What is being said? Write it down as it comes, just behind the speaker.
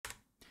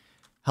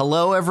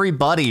Hello,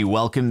 everybody.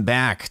 Welcome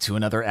back to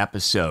another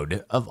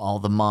episode of All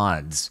the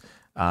Mods.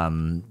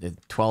 The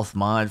 12th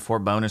mod, 4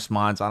 bonus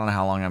mods. I don't know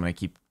how long I'm going to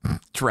keep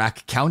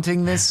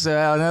counting this.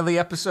 None of the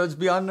episodes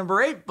beyond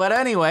number 8. But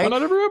anyway.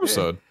 Not every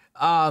episode.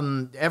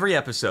 Every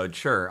episode,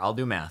 sure. I'll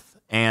do math.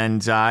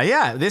 And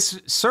yeah, this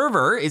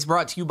server is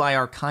brought to you by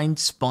our kind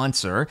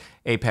sponsor,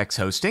 Apex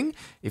Hosting.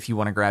 If you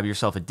want to grab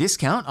yourself a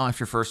discount off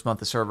your first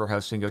month of server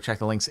hosting, go check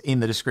the links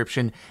in the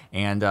description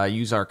and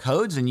use our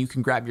codes, and you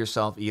can grab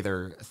yourself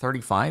either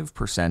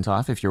 35%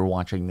 off if you're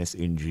watching this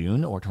in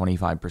June, or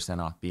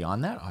 25% off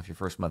beyond that off your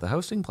first month of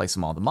hosting. Play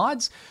some All the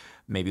Mods.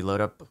 Maybe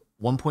load up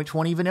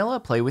 1.20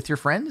 vanilla, play with your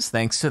friends.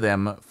 Thanks to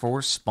them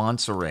for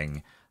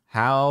sponsoring.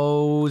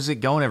 How's it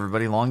going,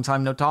 everybody? Long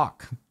time no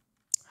talk.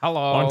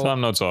 Hello. Long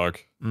time no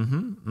talk.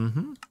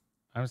 I'm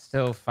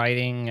still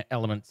fighting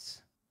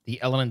elements.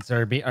 The elements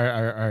are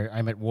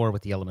I'm at war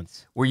with the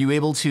elements. Were you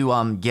able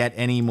to get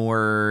any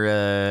more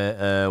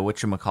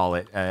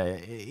whatchamacallit,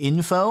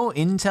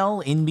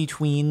 intel in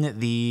between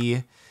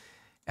the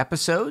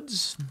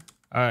episodes?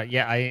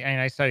 Yeah,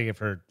 I studied it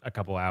for a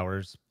couple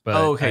hours, but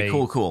okay,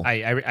 cool.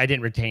 I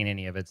didn't retain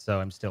any of it,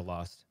 so I'm still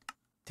lost.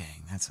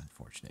 Dang, that's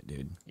unfortunate,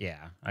 dude.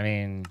 Yeah, I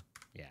mean,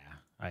 yeah,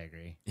 I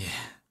agree. Yeah.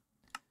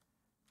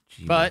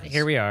 Jeez. But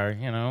here we are,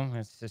 you know,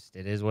 it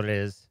is what it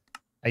is.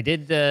 I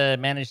did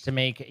manage to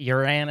make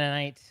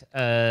uraninite,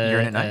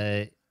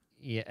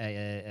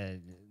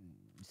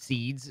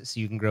 seeds, so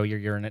you can grow your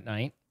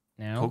uraninite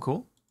now.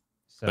 Cool.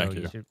 So Thank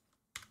you. should,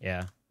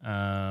 yeah.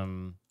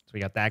 So we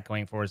got that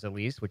going for us at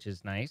least, which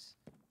is nice.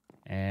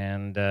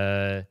 And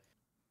I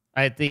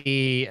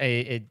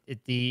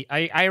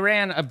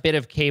ran a bit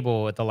of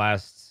cable at the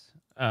last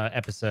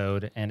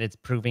episode, and it's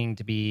proving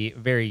to be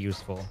very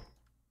useful.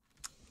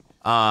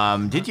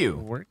 Did you?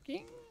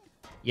 Working?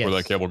 Yes. Where'd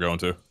that cable going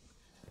to?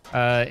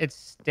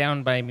 It's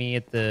down by me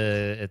at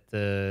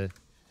the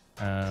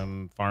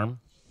farm.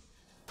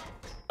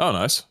 Oh,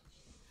 nice.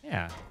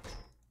 Yeah.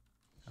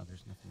 Oh,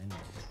 there's nothing in there.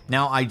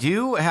 Now, I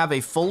do have a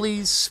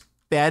fully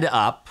sped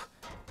up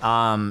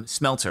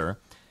smelter.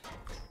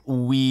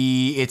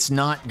 It's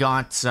not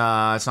got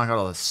all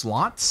the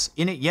slots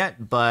in it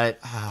yet, but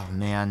oh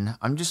man,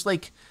 I'm just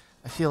like,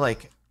 I feel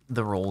like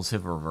the roles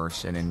have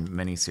reversed, and in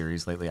many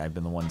series lately, I've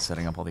been the one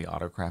setting up all the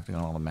auto crafting and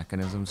all the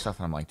mechanism stuff.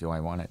 And I'm like, do I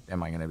want it?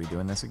 Am I going to be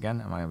doing this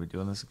again? Am I going to be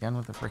doing this again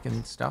with the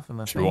freaking stuff and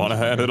the? If you want to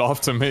hand it off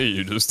to me,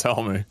 you just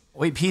tell me.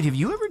 Wait, Pete, have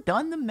you ever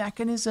done the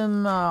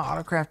mechanism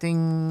auto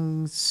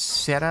crafting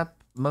setup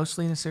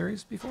mostly in a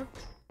series before?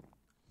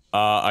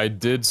 I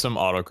did some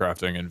auto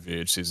crafting in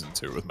VH Season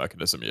 2 with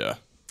mechanism. Yeah.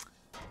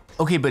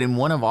 Okay, but in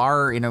one of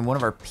our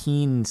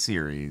Peen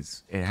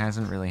series, it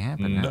hasn't really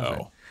happened. Has it?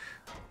 No.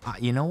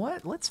 You know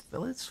what? Let's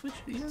switch.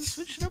 You know,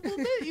 switch it up a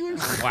little bit. You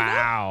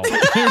Wow.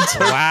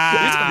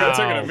 Wow. You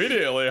took it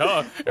immediately,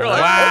 huh? You're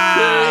like,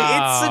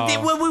 wow. It's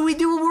when we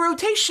do a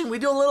rotation. We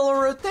do a little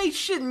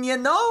rotation. You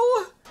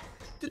know.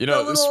 You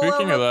know,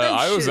 speaking of that,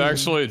 I was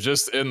actually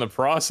just in the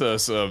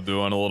process of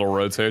doing a little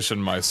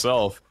rotation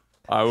myself.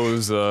 I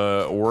was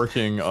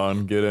working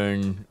on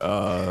getting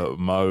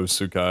Mao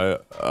Sukai.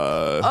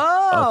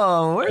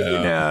 Where you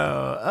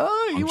know?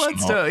 Oh, he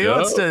wants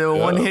to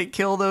one hit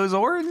kill those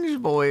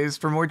orange boys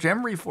for more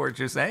gem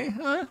reforges, eh?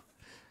 Huh?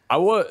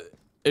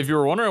 If you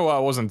were wondering why I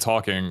wasn't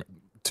talking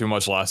too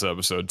much last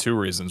episode, 2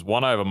 reasons.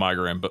 One, I have a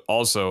migraine, but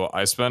also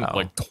I spent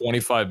like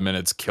 25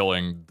 minutes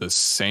killing the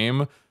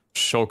same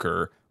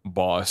shulker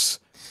boss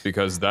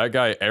because that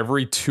guy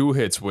every 2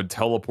 hits would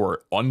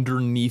teleport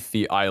underneath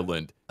the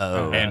island.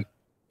 And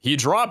he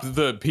dropped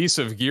the piece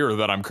of gear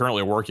that I'm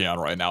currently working on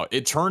right now.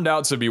 It turned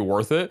out to be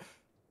worth it,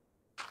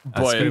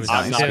 but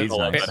I'm not going to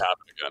let that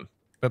happen again.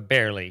 But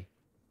barely.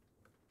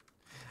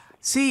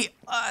 See,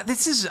 I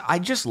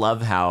just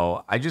love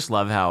how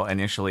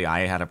initially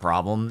I had a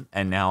problem,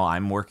 and now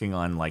I'm working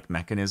on like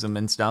mechanism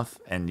and stuff,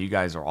 and you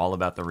guys are all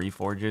about the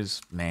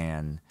reforges.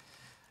 Man,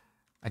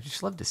 I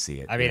just love to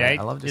see it. I mean, yeah,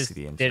 I love to just see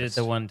the interest. did it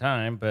the one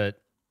time, but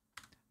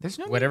there's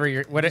no whatever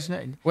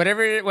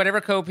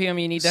whatever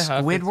copium you need to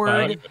huff.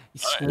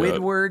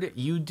 Squidward,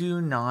 you do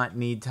not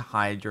need to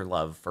hide your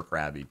love for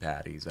Krabby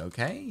Patties,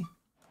 okay?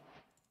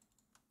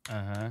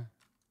 You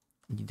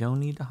don't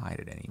need to hide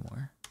it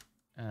anymore.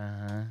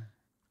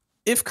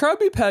 If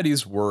Krabby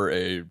Patties were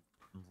a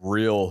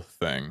real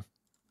thing,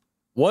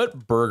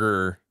 what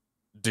burger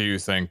do you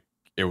think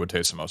it would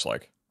taste the most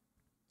like?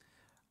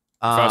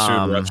 Fast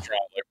food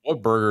restaurant, like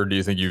what burger do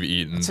you think you've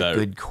eaten that's that a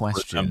good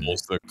question.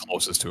 resembles the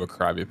closest to a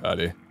Krabby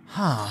Patty?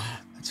 Huh,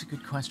 that's a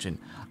good question.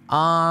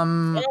 I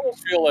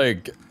almost feel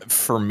like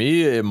for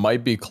me it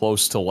might be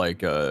close to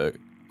like a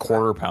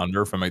quarter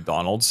pounder from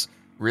McDonald's.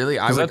 Really,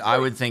 I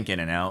would think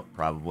In-N-Out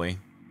probably.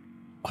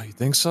 Oh, you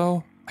think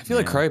so? I feel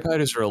like Krabby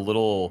Patties are a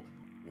little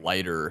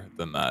lighter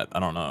than that. I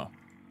don't know.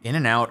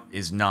 In-N-Out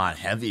is not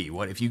heavy.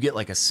 What if you get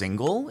like a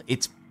single?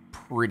 It's a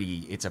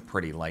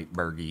pretty light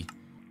burgie.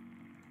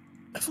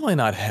 Definitely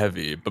not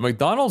heavy, but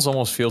McDonald's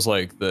almost feels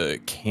like the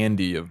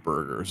candy of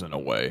burgers in a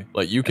way.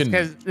 Like you can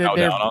chow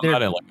down on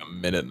that in like a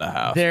minute and a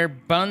half. Their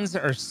buns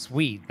are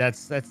sweet.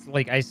 That's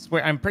like, I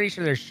swear, I'm pretty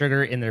sure there's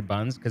sugar in their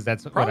buns because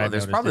that's what I've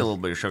There's noticed. probably a little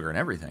bit of sugar in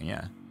everything,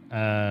 yeah.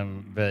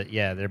 But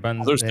yeah, their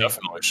buns. There's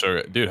definitely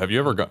sugar, dude. Have you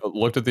ever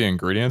looked at the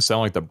ingredients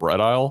down like the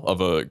bread aisle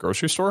of a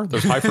grocery store?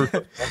 There's high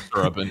fructose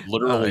syrup and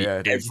literally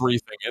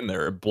everything in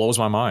there. It blows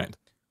my mind.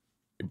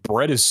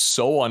 Bread is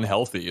so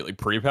unhealthy. Like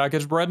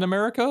prepackaged bread in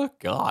America,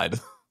 God.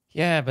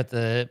 Yeah, but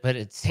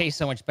it tastes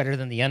so much better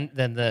than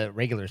the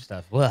regular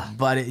stuff. Ugh.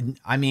 But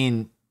I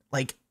mean,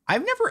 like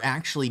I've never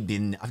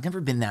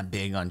been that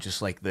big on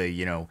just like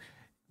the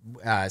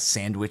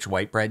sandwich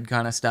white bread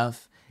kind of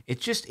stuff.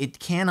 It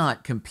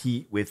cannot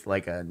compete with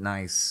like a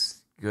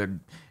nice,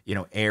 good,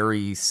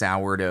 airy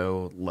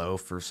sourdough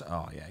loaf or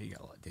oh yeah, you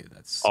gotta do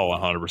that's. Oh,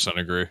 100%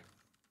 agree.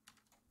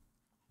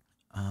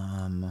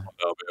 I'll be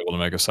able to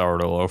make a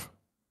sourdough loaf.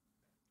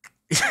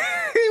 He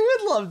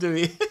would love to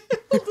be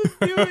able to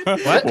do it.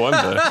 What? One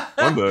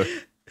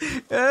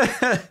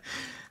day.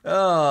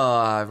 Oh,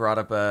 I brought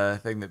up a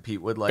thing that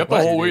Pete would like. Got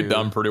the whole wheat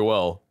done pretty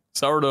well.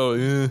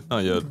 Sourdough,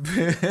 not yet.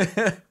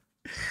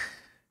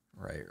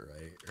 Right.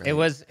 It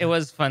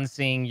was fun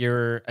seeing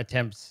your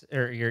attempts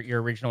or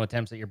your original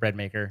attempts at your bread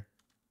maker.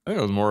 I think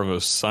it was more of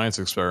a science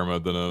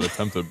experiment than an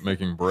attempt at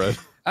making bread.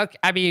 Okay,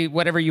 I mean,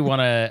 however you want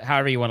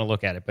to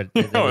look at it, but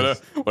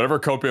whatever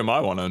copium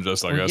I want to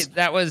ingest, I guess.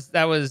 That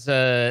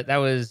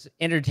was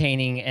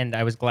entertaining, and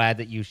I was glad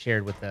that you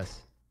shared with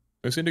us.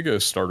 I just need to get a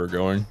starter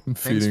going. I'm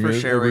Thanks feeding for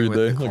it sharing every with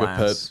day the like a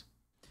pet.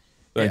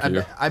 Thank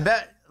you. I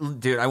bet,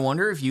 dude. I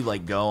wonder if you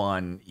like go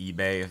on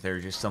eBay if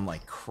there's just some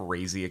like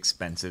crazy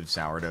expensive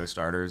sourdough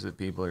starters that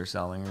people are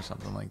selling or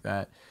something like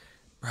that,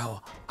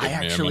 bro. I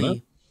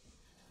actually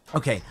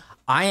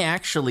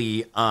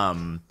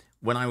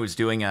when I was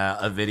doing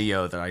a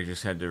video that I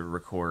just had to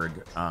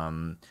record,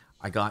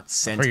 I got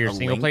sent for your a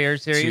single link player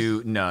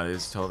series. No,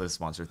 this is totally a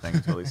sponsored thing,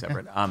 totally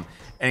separate.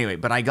 Anyway,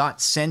 but I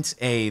got sent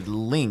a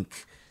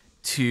link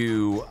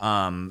to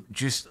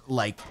just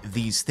like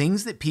these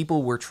things that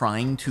people were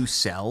trying to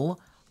sell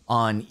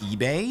on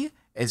eBay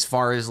as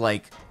far as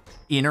like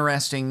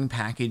interesting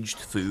packaged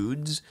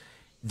foods.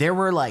 There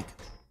were like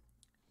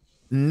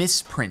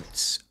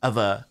misprints of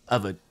a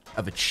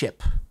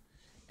chip,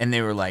 and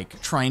they were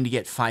like trying to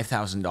get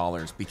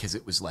 $5,000 because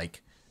it was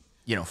like,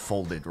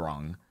 folded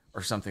wrong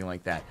or something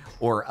like that,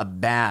 or a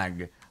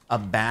bag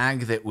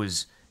that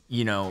was,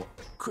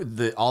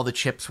 all the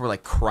chips were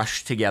like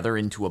crushed together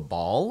into a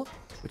ball,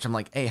 which I'm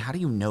like, hey, how do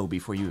you know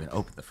before you even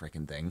open the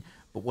freaking thing?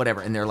 But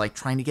whatever. And they're like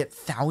trying to get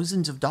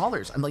thousands of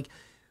dollars. I'm like,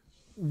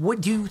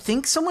 what, do you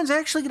think someone's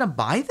actually gonna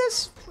buy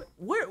this?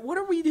 What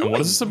are we doing? And what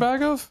is this a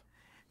bag of?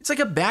 It's like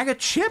a bag of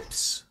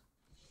chips.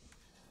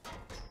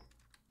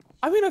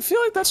 I mean, I feel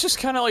like that's just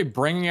kind of like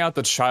bringing out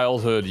the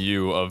childhood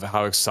you of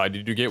how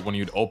excited you get when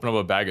you'd open up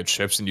a bag of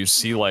chips and you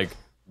see like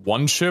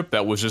one chip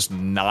that was just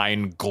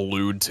 9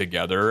 glued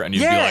together, and you'd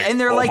be like, and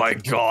they're oh like, my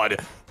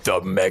god,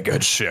 the mega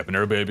chip, and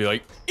everybody would be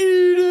like,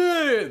 eat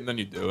it, and then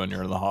you do, and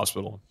you're in the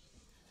hospital.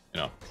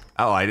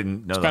 Oh, I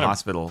didn't know the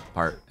hospital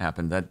part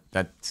happened.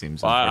 That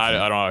seems.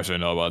 I don't actually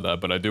know about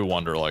that, but I do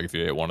wonder, like, if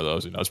you ate one of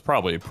those, it's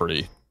probably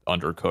pretty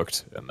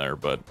undercooked in there.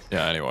 But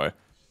yeah, anyway.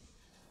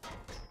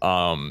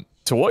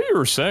 To what you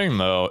were saying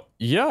though,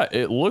 yeah,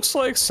 it looks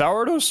like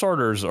sourdough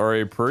starters are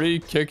a pretty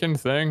kicking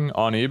thing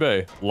on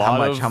eBay.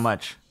 How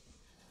much?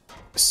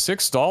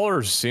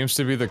 $6 seems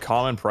to be the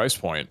common price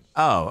point.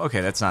 Oh,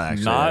 okay, that's not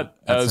actually not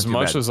as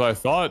much as I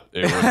thought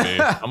it would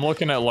be. I'm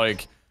looking at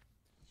like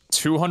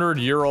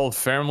 200-year-old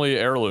family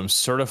heirloom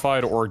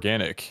certified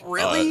organic.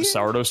 Really?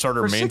 Sourdough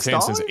starter For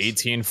maintained $6? since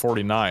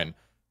 1849.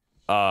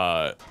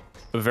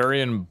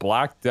 Bavarian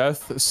Black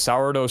Death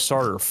sourdough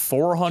starter,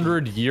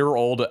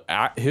 400-year-old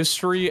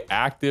history,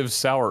 active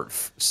sour,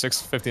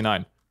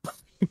 $6.59.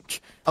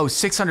 Oh,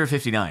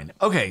 $659.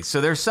 Okay,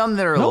 so there's some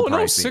that are a little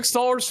pricey.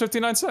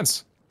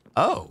 $6.59.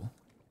 Oh.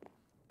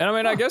 And I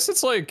mean, I guess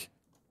it's like,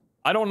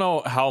 I don't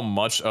know how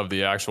much of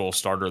the actual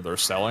starter they're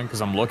selling, because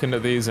I'm looking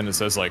at these and it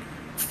says like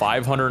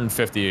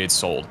 558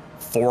 sold,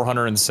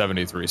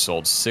 473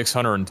 sold,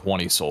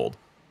 620 sold.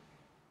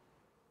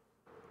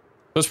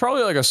 So it's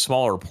probably like a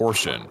smaller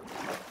portion,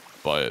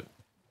 but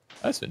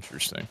that's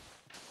interesting.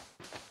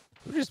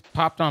 Who just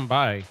popped on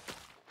by?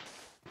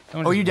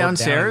 Oh, you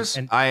downstairs?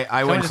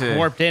 I went to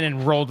warped in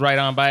and rolled right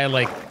on by,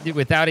 like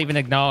without even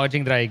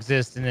acknowledging that I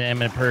exist and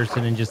am a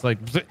person, and just like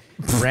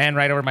ran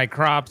right over my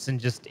crops and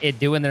just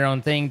doing their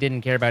own thing.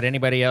 Didn't care about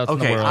anybody else.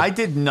 Okay, in the world. I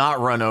did not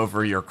run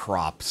over your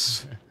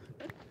crops.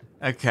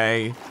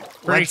 Okay,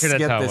 Pretty sure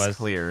that's how it was.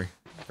 Clear.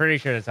 Pretty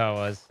sure that's how it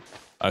was.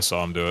 I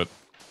saw him do it.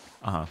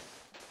 Uh-huh.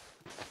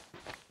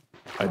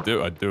 I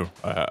do.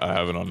 I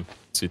have it on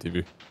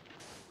CTV.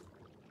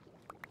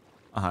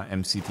 Uh-huh,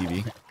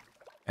 MCTV. So,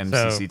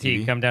 MCCTV.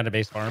 T, come down to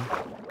base farm.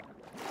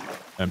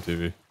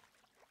 MTV.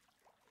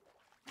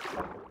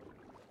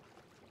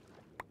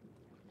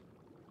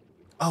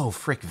 Oh,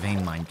 frick,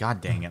 vein mine. God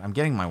dang it. I'm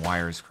getting my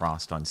wires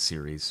crossed on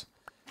series.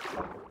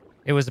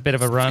 It was a bit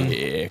of a run.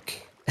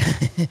 Ick.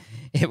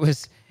 It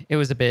was It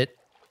was a bit.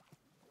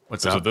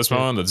 What's Because up? at this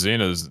moment, the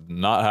Xena is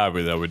not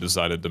happy that we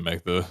decided to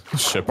make the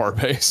ship our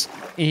base.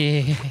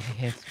 Yeah,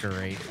 it's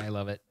great. I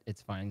love it.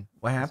 It's fine.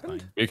 What It's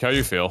happened? fine. Meek, how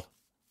you feel?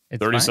 It's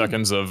 30 fine.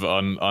 seconds of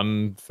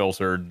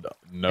unfiltered,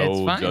 no It's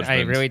fine. judgment.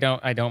 I really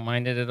don't. I don't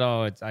mind it at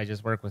all. I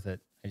just work with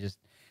it.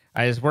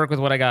 I just work with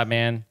what I got,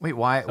 man. Wait,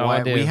 why? That's all I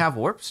Why do. we have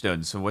warp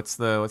stones? So what's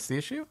the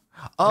issue? isn't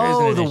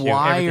Oh, an the issue. Everything's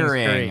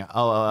wiring. great.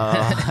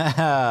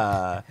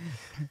 Oh,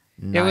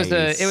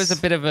 It was a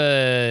bit of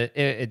a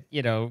it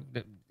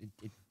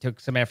took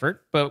some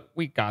effort, but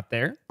we got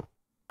there.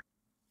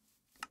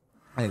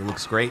 I think it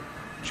looks great,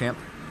 champ.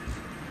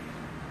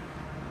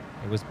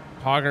 It was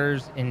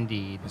poggers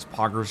indeed. It's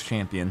Pogger's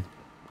champion.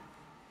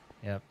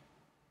 Yep,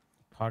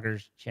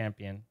 poggers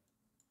champion.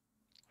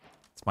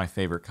 It's my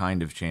favorite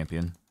kind of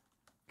champion.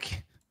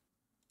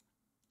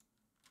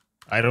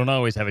 I don't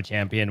always have a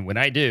champion. When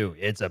I do,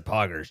 it's a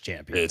poggers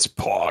champion. It's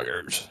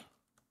poggers.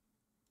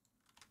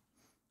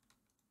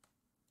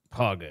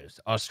 Poggers,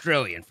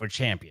 Australian for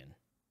champion.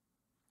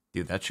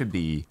 Dude, that should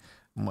be.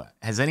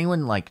 Has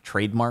anyone like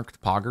trademarked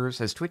Poggers?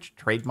 Has Twitch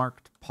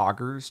trademarked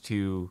Poggers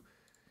to,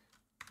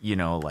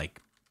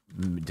 like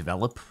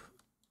develop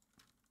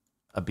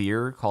a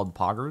beer called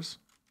Poggers?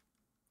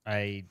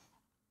 I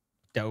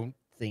don't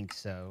think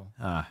so.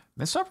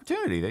 Missed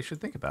opportunity. They should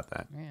think about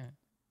that. Yeah.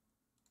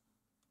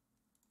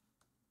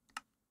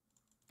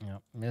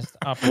 Yep, missed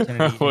opportunity.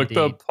 I looked indeed.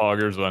 up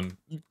poggers on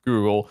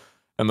Google,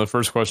 and the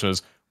first question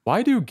is,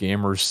 why do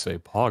gamers say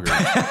poggers?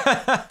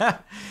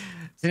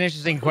 It's an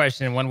interesting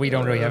question, one we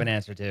don't really have an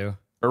answer to.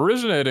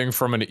 Originating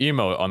from an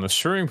emote on the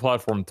streaming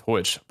platform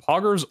Twitch,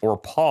 poggers or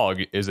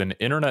pog is an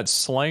internet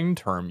slang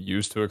term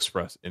used to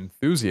express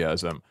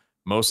enthusiasm,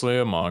 mostly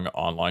among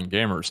online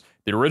gamers.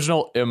 The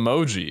original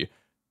emoji,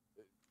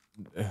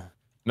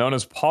 known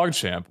as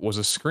PogChamp, was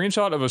a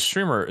screenshot of a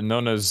streamer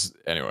known as...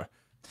 Anyway.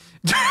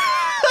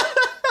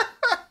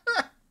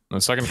 The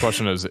second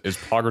question is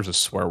poggers a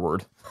swear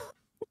word?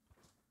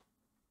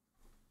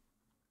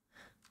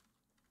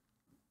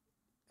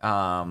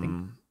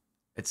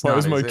 It's Why not.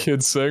 is my it?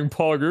 kid saying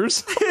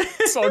poggers?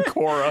 It's on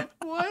Cora.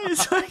 Why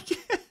is my kid?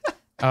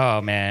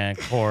 Oh man,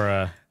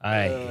 Cora.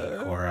 I hate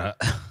Cora.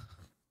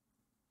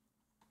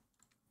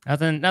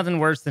 Nothing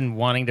worse than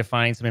wanting to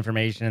find some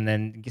information and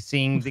then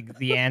seeing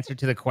the answer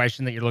to the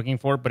question that you're looking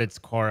for, but it's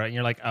Cora, and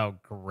you're like, oh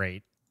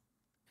great.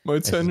 My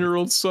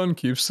 10-year-old son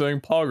keeps saying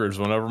poggers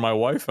whenever my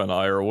wife and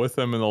I are with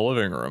him in the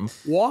living room.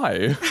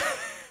 Why?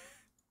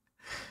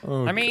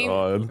 Oh, I mean,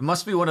 God. It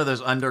must be one of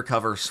those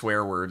undercover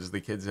swear words the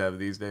kids have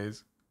these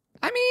days.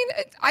 I mean,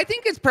 I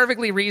think it's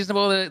perfectly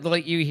reasonable that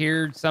like you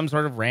hear some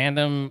sort of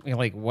random,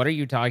 like, what are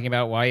you talking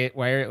about? Why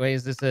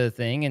is this a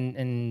thing?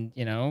 And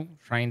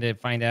trying to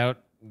find out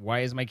why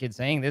is my kid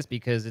saying this,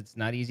 because it's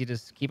not easy to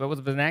keep up with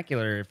the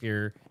vernacular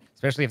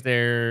especially if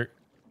they're,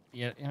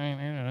 I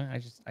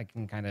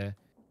don't know.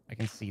 I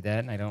can see that,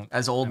 and I don't.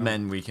 As old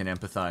men, we can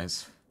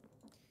empathize.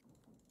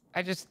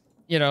 I just,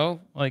 you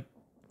don't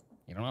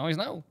always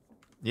know.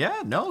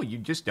 Yeah, no, you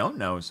just don't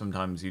know.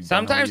 Sometimes you.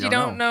 Sometimes you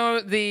don't know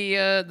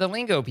the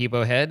lingo,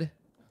 Peepo Head.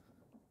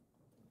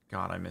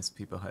 God, I miss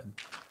People Head.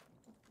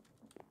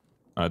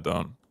 I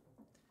don't.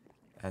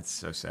 That's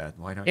so sad.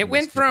 Why don't It you miss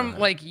went from People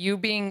Head? like you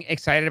being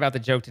excited about the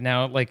joke to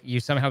now like you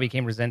somehow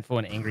became resentful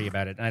and angry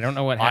about it. And I don't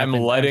know what I'm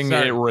happened. letting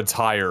sorry. it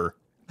retire.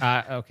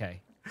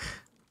 Okay.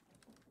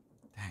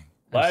 Dang.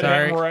 Let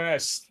sorry. him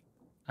rest.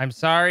 I'm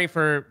sorry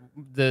for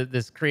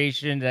this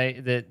creation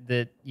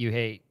that you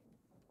hate.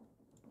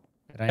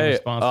 That I'm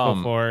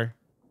responsible for.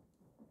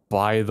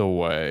 By the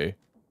way,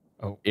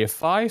 Oh.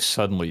 if I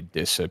suddenly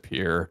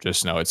disappear,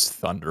 just know it's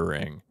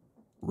thundering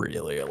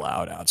really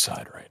loud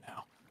outside right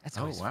now. That's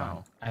Oh, always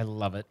wow. fun. I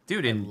love it.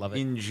 Dude, I love it.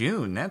 in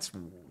June, that's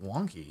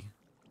wonky.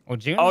 Well,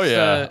 June. Oh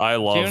yeah, I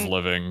love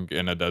living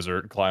in a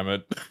desert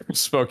climate.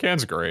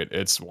 Spokane's great.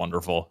 It's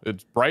wonderful.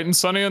 It's bright and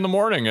sunny in the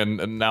morning,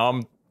 and now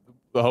I'm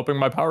hoping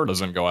my power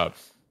doesn't go out.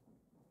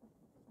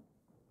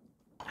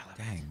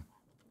 Dang.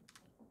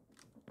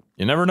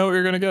 You never know what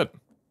you're gonna get.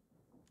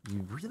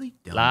 You really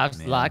don't, Life's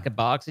man. like a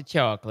box of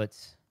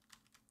chocolates.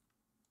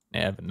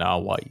 Never know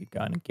what you're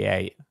gonna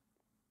get.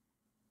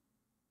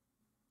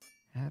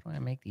 How do I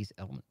make these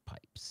element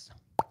pipes?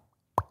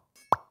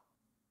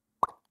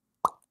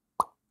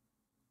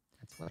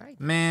 That's what I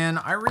do. Man,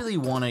 I really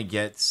want to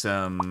get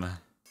some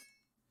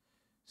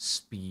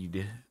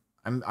speed.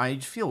 I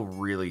feel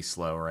really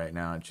slow right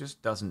now. It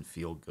just doesn't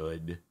feel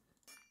good.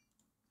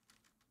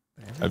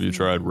 Have you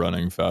tried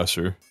running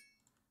faster?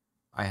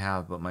 I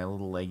have, but my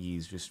little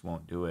leggies just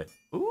won't do it.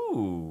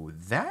 Ooh,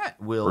 that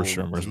will For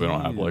streamers, we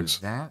don't have do. legs.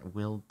 That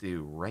will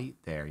do right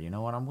there. You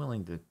know what? I'm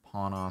willing to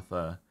pawn off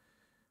a...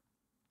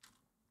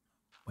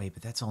 Wait,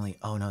 but that's only...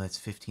 Oh, no, that's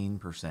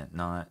 15%,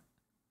 not...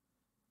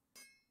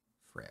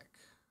 Frick.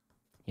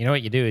 You know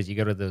what you do is you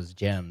go to those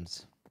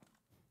gems.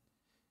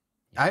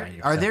 You find Are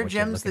yourself there what you're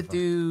gems that looking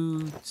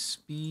do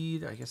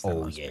speed? I guess that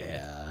Oh must be.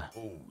 yeah.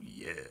 Oh,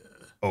 yeah.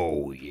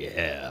 Oh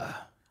yeah.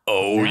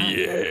 Oh That-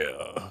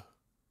 yeah.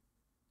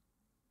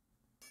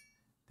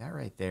 That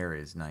right there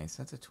is nice.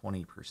 That's a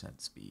 20%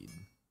 speed.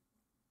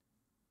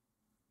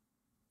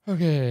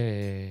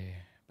 Okay.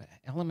 But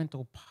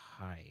elemental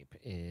pipe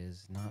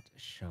is not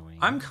showing.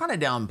 I'm kind of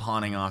down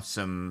pawning off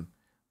some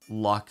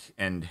luck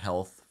and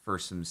health for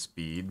some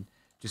speed.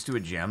 Just do a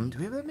gem. Do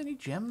we have that many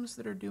gems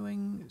that are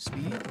doing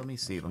speed? Let me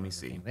see. Let me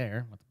see.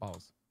 There with the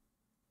balls.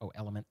 Oh,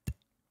 element.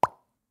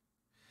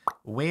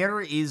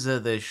 Where is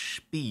the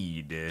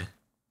speed?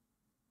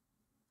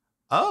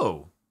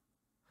 Oh.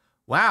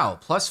 Wow.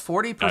 Plus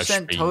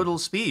 40% total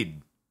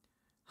speed.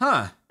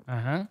 Huh.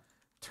 Uh-huh.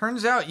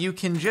 Turns out you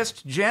can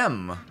just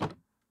gem.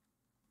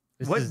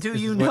 What do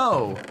you What,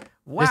 know?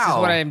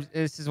 Wow.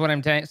 This is what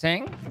I'm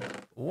saying?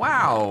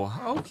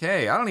 Wow.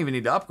 Okay. I don't even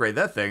need to upgrade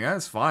that thing.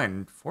 That's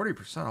fine.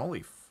 40%.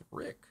 Holy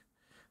frick.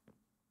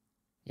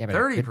 Yeah, but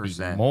 30%. It could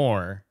be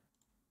more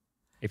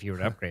if you were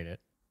to upgrade it.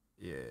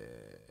 Yeah.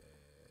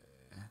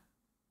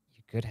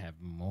 You could have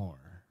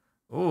more.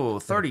 Oh,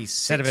 36%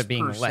 Instead of it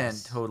being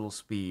less. total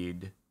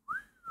speed.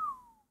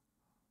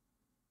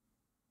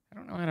 I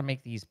don't know how to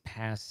make these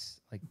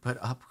pass like. But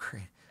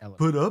upgrade. Element.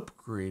 But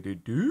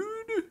upgraded, dude.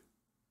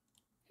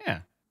 Yeah.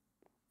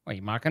 What,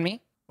 you mocking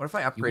me? What if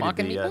I upgraded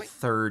the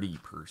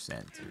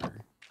 30%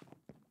 here?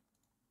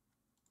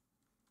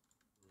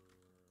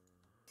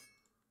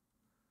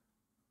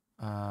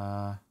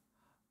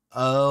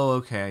 Oh,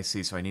 okay, I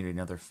see. So I need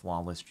another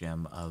flawless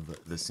gem of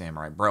the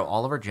samurai. Bro,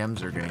 all of our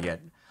gems are gonna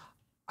get...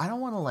 I don't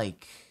want to,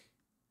 like,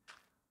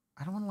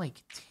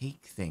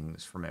 take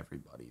things from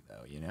everybody,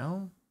 though, you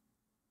know?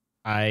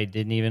 I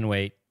didn't even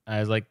wait. I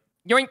was like,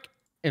 yoink!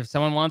 If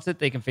someone wants it,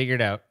 they can figure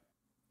it out.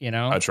 You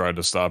know? I tried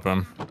to stop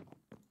him.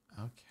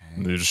 Okay.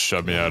 And he just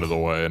shoved me out of the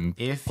way and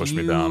pushed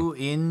me down. If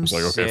you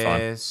insist... okay, fine.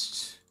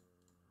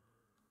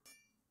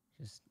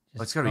 Just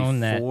It's gotta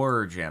be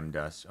 4 gem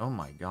dust. Oh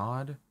my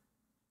god.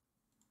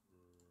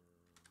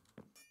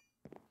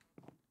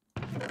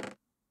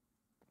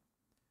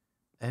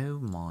 Oh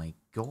my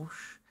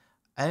gosh.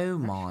 Oh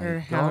my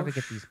gosh. How to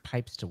get these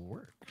pipes to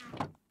work.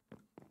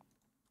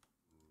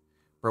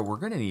 Bro, we're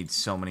gonna need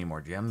so many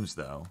more gems,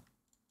 though.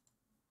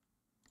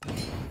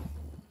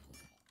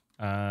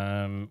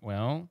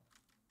 Well,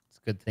 it's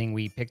a good thing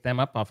we picked them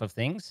up off of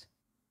things.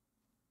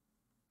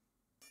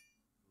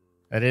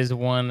 That is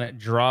one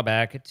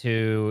drawback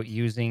to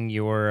using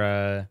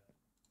your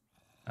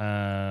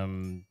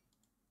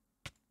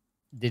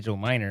digital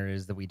miner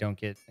is that we don't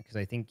get, because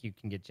I think you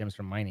can get gems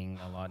from mining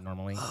a lot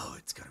normally. Oh,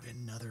 it's gotta be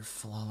another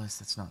flawless.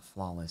 That's not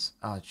flawless.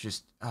 Oh, it's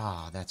just,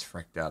 that's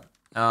fricked up.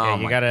 Oh, yeah,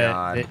 you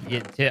gotta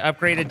to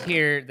upgrade a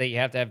tier that you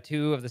have to have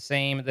 2 of the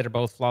same that are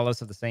both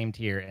flawless of the same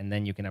tier, and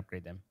then you can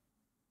upgrade them.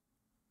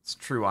 It's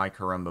true I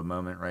carumba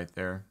moment right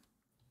there.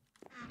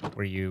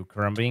 Were you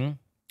carumbing?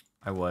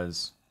 I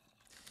was.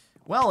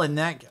 Well, in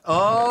that...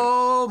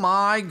 Oh,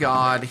 my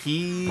God.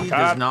 He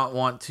does not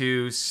want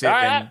to sit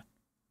and...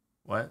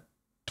 What?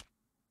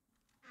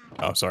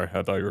 Oh, sorry.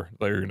 I thought you were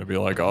going to be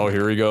like, oh,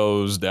 here he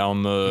goes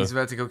down the... He's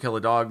about to go kill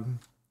a dog.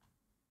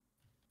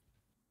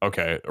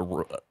 Okay.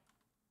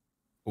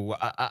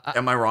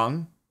 Am I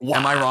wrong?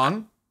 Am I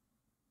wrong?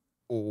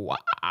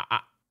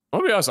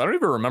 I'll be honest, I don't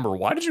even remember.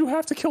 Why did you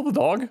have to kill the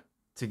dog?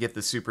 To get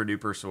the super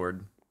duper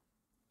sword.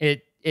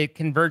 It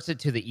converts it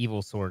to the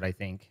evil sword, I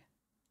think.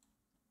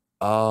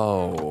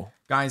 Oh,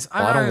 guys,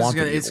 I don't want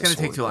it's gonna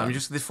take too long. I'm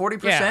just the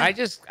 40%. Yeah,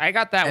 I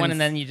got that one, and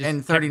then you just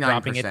and 39%.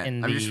 dropping it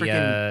in I'm just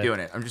freaking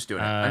doing it. I'm just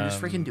doing it. I'm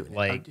just freaking doing it.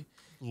 Like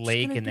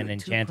lake, and then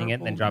enchanting it,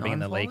 and then dropping it in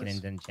the lake,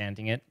 and then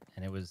enchanting it,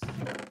 and it was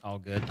all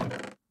good.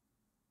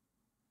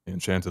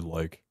 Enchanted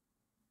lake.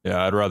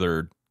 Yeah, I'd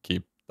rather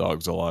keep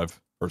dogs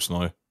alive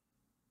personally.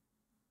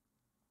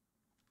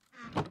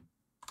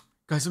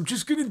 Guys, I'm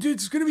just gonna do it.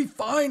 It's gonna be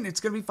fine.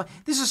 It's gonna be fine.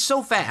 This is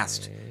so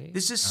fast. Okay.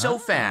 This is so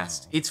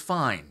fast. It's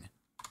fine.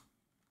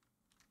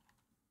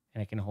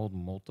 And I can hold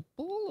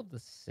multiple of the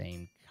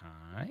same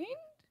kind?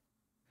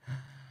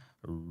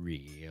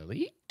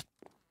 Really?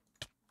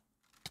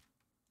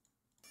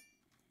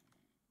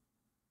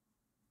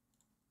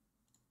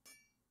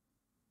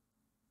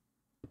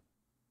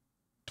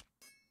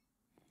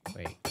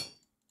 Wait.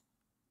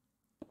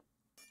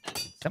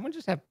 Did someone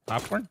just have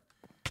popcorn?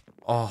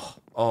 Oh,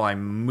 I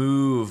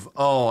move.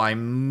 Oh, I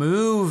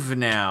move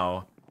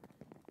now.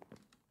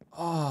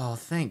 Oh,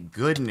 thank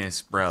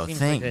goodness, bro. Seems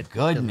thank like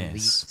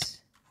goodness. Delete.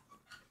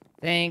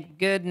 Thank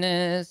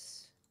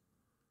goodness.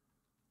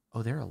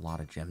 Oh, there are a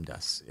lot of gem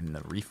dusts in the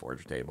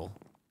reforge table.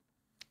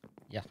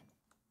 Yeah.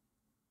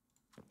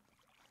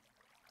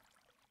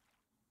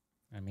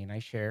 I mean, I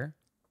share.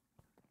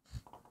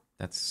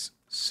 That's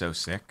so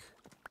sick.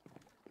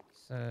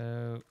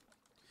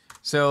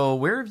 So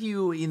where have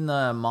you in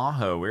the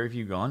Maho? Where have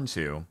you gone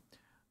to?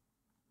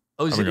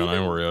 Oh, I haven't gone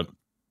anywhere yet.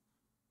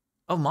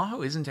 Oh,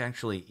 Maho isn't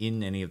actually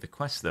in any of the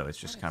quests, though. It's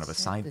just kind of a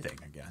side thing,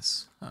 I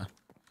guess. Huh.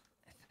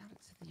 I thought it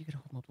said that you could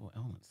hold multiple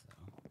elements, though.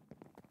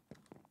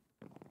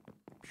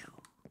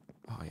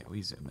 Oh, yeah,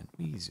 we zoom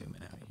in. We zoom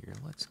in out here.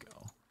 Let's go.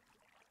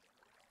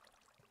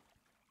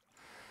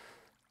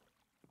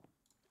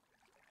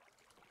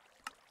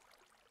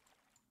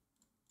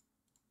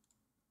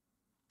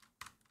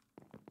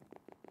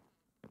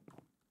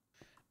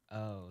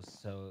 Oh,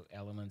 So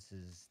elements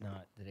is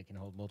not that it can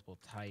hold multiple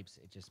types.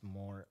 It's just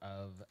more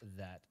of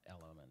that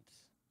element.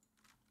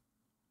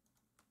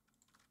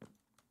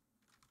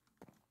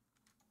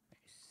 I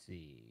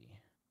see.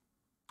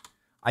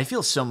 I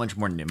feel so much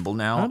more nimble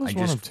now. I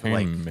just feel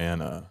like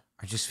mana.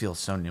 I just feel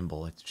so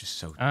nimble. It's just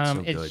so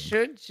It good.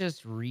 should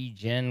just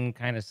regen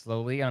kind of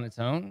slowly on its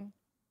own,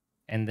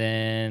 and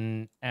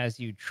then as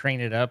you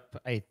train it up,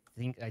 I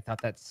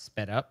thought that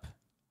sped up.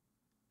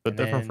 Is that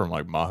different from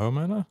like Maho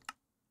mana?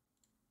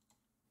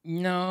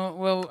 No,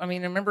 well, I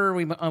mean, remember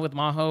with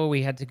Maho,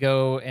 we had to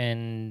go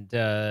and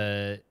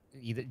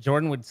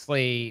Jordan would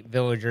slay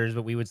villagers,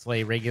 but we would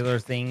slay regular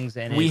things,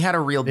 and we had a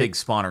real big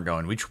spawner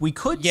going, which we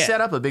could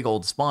set up a big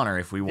old spawner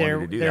if we wanted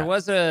to do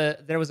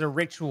that. There was a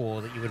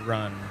ritual that you would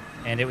run,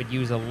 and it would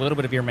use a little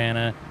bit of your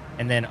mana,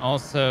 and then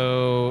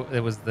also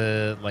there was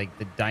the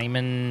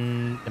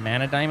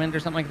mana diamond or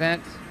something like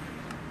that.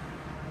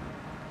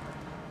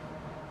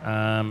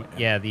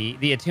 Yeah,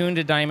 the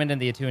attuned diamond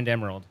and the attuned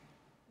emerald.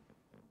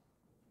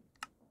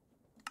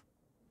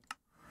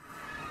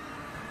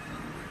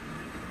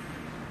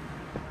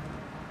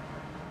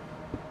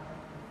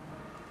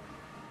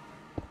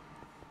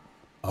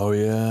 Oh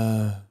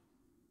yeah.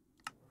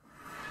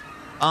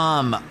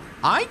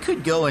 I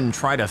could go and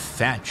try to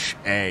fetch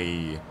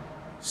a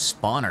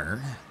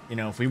spawner. You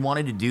know, if we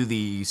wanted to do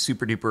the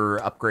super duper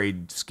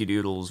upgrade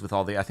skidoodles with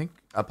all the, I think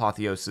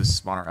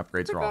Apotheosis spawner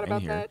upgrades are all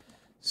in here. That.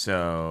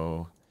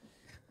 So,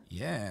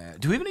 yeah.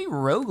 Do we have any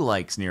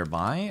roguelikes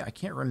nearby? I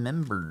can't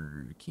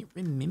remember.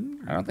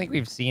 I don't think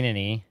we've seen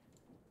any.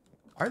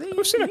 Are they?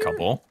 We've seen a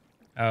couple.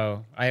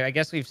 Oh, I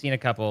guess we've seen a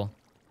couple.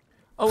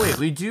 Oh wait,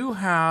 we do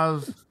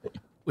have.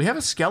 We have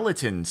a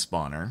skeleton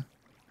spawner.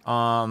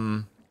 I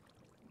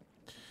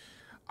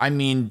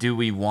mean, do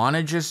we want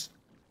to just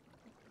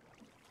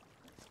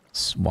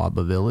swab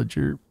a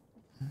villager?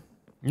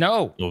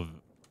 No. Little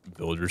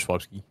villager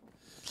swapski.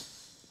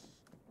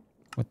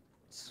 What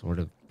sort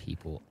of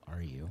people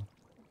are you?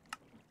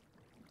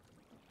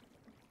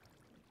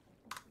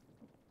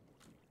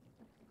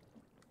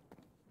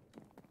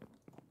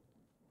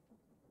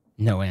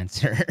 No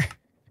answer.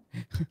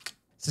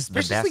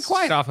 Suspiciously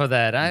quiet off of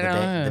that. I don't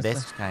know. The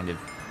best kind of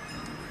people.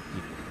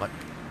 What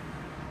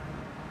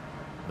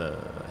the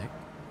heck?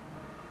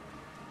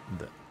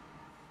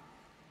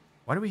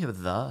 Why do we have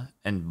the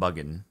and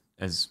buggin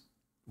as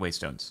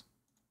waystones?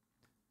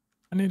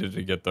 I needed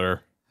to get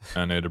there.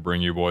 I needed to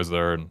bring you boys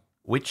there. And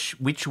which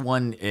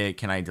one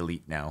can I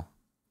delete now?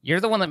 You're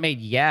the one that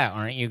made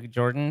aren't you,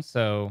 Jordan?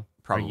 So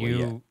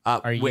probably.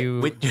 Are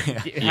you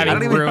I don't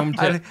even having room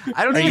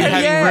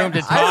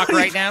to talk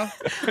right now?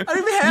 I don't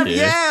even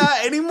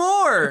have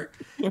anymore.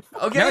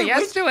 Okay. No,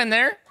 it's still in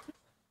there.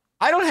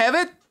 I don't have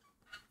it.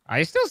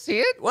 I still see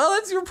it. Well,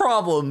 that's your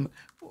problem.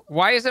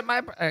 Why is it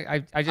my? I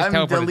just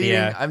teleported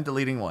deleting. I'm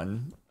deleting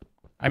one.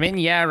 I'm in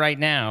right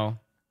now.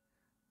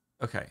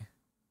 Okay.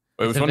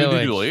 Wait, which one did you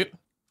delete?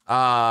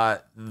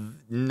 Not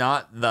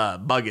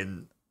the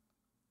buggin.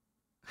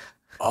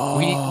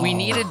 Oh. We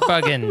needed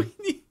buggin.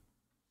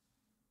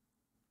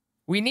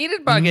 We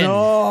needed buggin.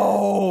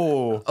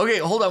 No. Okay,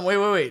 hold on.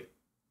 Wait.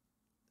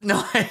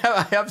 No,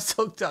 I have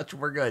silk touch.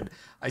 We're good.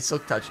 I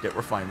silk touched it.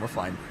 We're fine.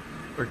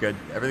 We're good.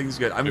 Everything's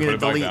good. I'm gonna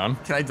delete.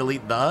 Can I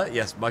delete the?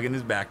 Yes, buggin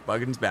is back.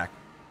 Buggin's back.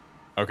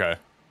 Okay.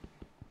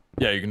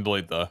 Yeah, you can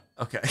delete the.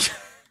 Okay.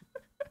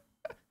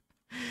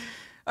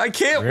 I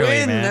can't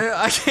win. Man.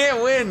 I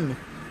can't win.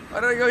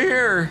 Why did I go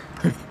here?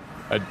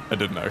 I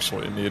didn't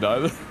actually need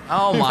either.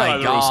 Oh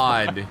my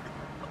god.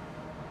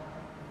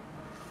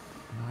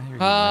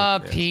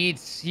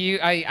 Pete,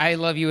 I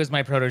love you as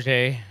my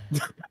protege.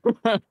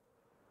 I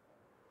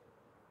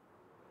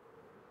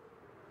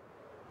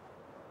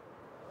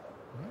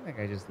think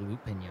I just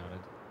loop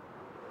pinated.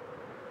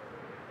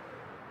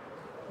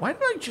 Why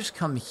did I just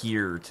come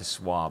here to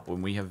swap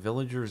when we have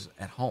villagers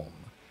at home?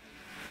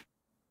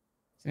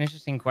 It's an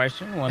interesting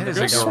question. One that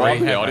is swap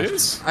the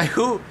audience.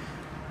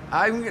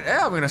 I'm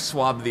gonna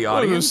swab the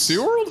audience. What is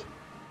SeaWorld?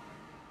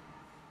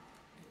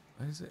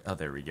 What is it? Oh,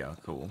 there we go.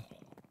 Cool.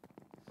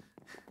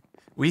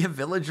 We have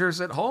villagers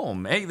at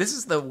home. Hey, this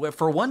is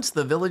for once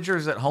the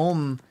villagers at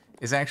home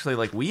is actually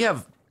like we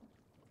have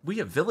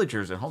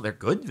villagers at home. They're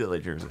good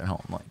villagers at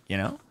home, like, you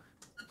know?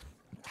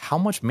 How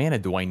much mana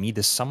do I need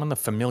to summon the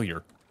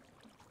familiar?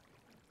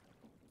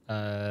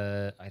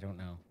 I don't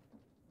know.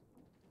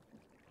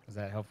 Was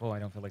that helpful? I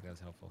don't feel like that was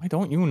helpful. Why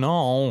don't you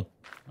know?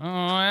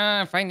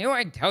 Oh, if I knew,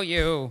 I'd tell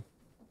you.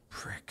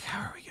 Prick,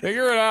 how are we gonna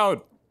figure it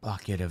out?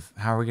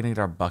 How are we gonna get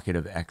our bucket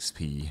of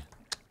XP?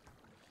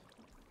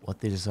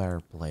 What is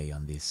our play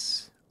on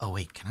this? Oh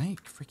wait, can I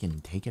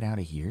freaking take it out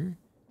of here?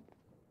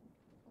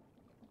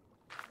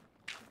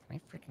 Can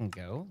I freaking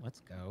go?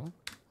 Let's go.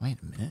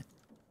 Wait a minute.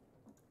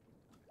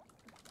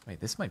 Wait,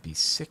 this might be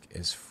sick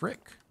as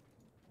frick.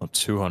 Oh,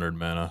 200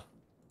 mana.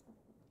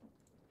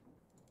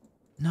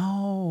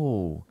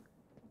 No.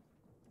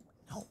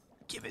 No,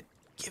 give it.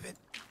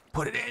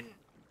 Put it in.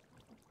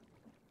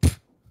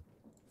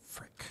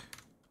 Frick.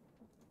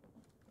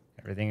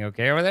 Everything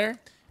okay over there?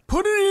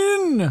 Put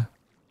it in.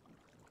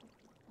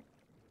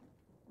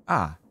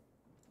 Ah.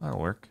 That'll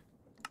work.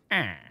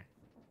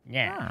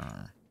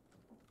 Yeah.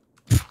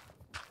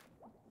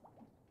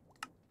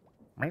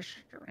 Mr.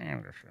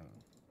 Anderson.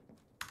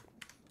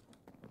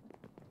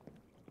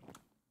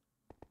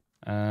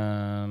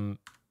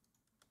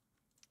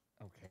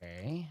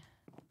 Okay.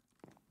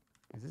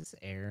 Is this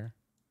air?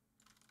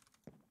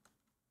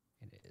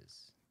 It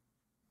is.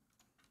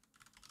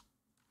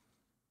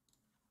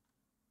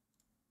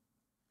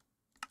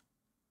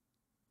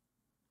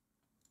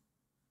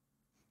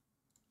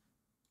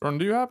 Jordan,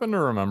 do you happen to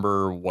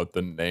remember what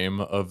the name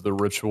of the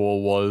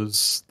ritual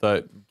was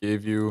that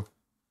gave you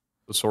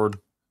the sword?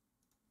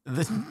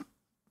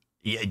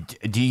 Yeah,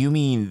 do you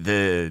mean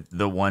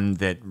the one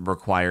that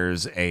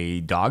requires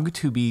a dog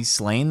to be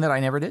slain that I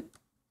never did?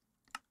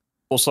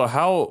 Well, so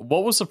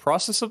what was the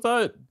process of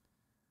that?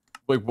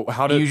 Like,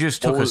 how did you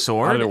just took a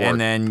sword and and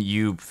then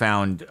you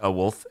found a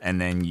wolf and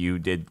then you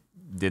did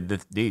the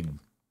deed.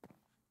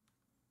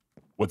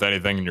 With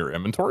anything in your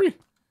inventory?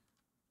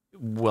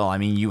 Well, I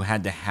mean, you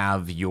had to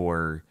have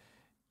your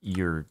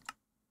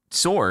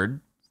sword.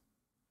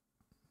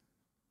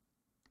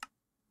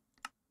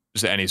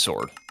 Just any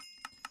sword?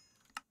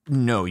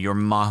 No, your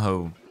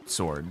Maho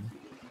sword.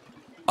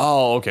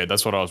 Oh, okay.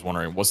 That's what I was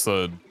wondering. What's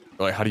the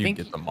how do you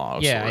get the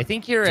Maho sword? I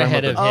think you're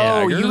ahead of him.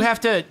 Oh, you have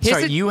to.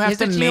 Sorry, you have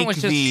to make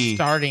was just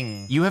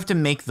starting. You have to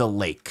make the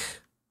lake.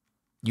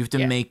 You have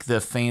to make the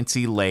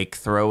fancy lake.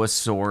 Throw a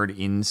sword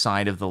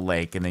inside of the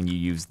lake, and then you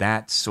use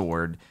that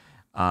sword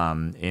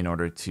in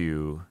order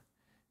to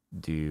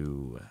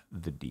do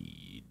the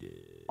deed.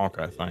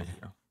 Okay, thank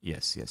you.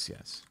 Yes, yes,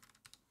 yes.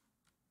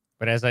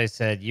 But as I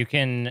said, you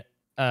can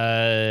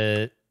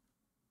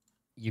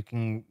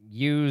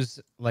use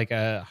like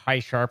a high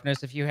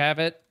sharpness if you have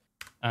it,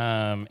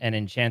 and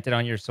enchant it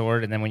on your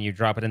sword, and then when you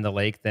drop it in the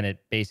lake, then it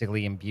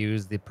basically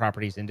imbues the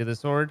properties into the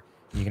sword.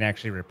 You can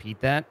actually repeat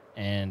that,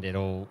 and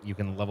you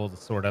can level the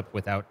sword up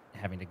without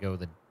having to go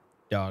the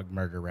dog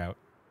murder route.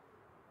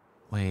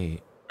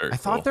 Wait, Very I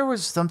thought cool. there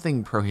was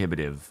something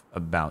prohibitive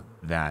about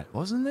that,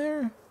 wasn't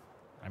there?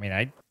 I mean,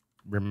 I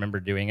remember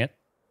doing it.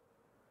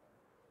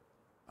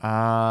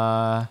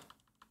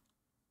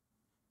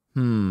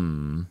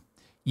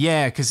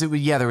 Yeah, because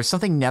there was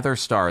something Nether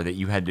Star that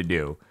you had to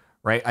do,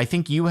 right? I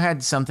think you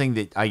had something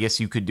that I guess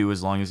you could do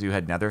as long as you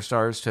had Nether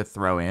Stars to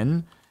throw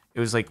in. It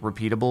was like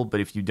repeatable, but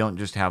if you don't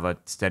just have a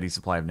steady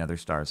supply of Nether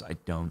Stars, I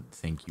don't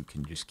think you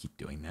can just keep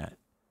doing that.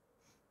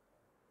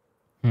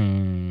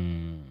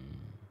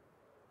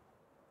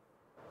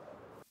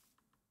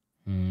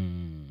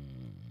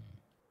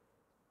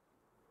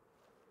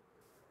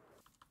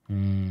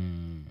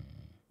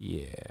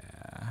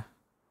 Yeah.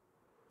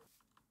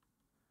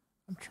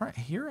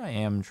 Here I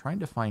am trying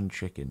to find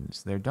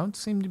chickens. There don't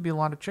seem to be a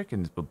lot of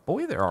chickens, but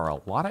boy, there are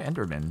a lot of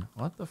Endermen.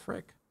 What the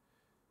frick?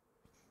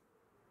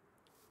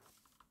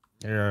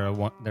 There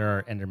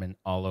are Endermen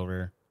all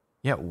over.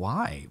 Yeah,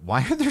 why?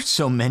 Why are there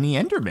so many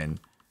Endermen?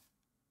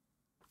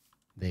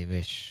 They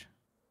wish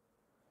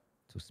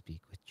to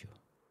speak with you.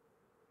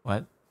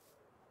 What?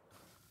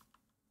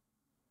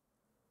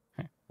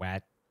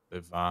 What?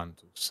 They want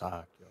to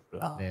suck your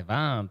blood. They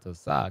want to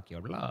suck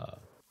your blood.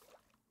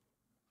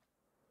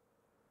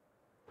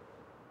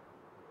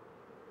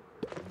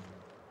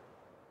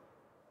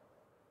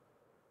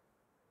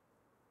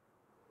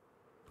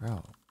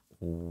 Bro,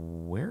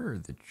 where are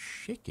the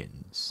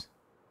chickens?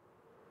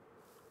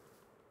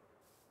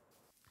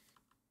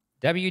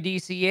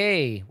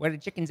 WDCA, where the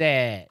chickens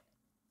at?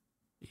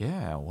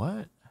 Yeah,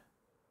 what?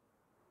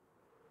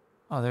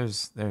 Oh,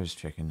 there's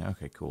chicken.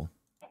 Okay, cool.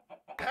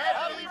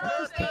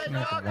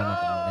 No.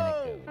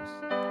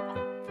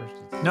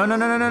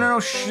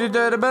 Shit.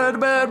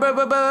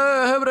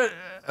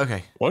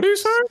 Okay. What do you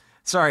say?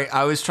 Sorry,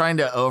 I was trying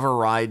to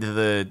override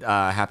the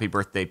happy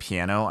birthday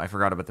piano. I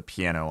forgot about the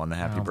piano on the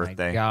happy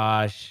birthday. Oh my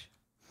gosh.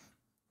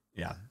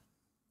 Yeah.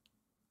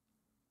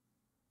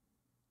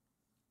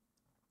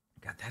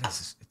 God,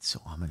 it's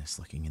so ominous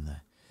looking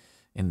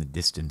in the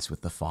distance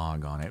with the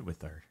fog on it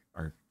with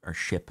our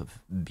ship of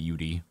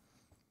beauty.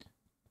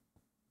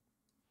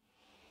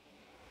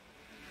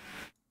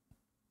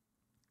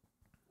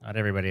 Not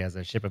everybody has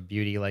a ship of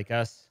beauty like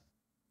us.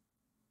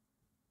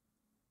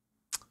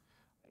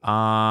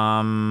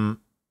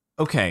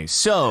 Okay,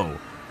 so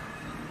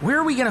where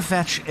are we gonna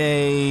fetch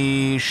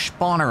a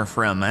spawner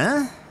from,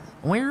 huh?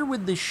 Where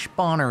would the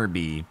spawner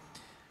be?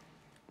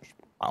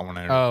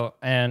 Oh,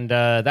 and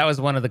that was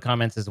one of the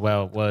comments as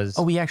well. Was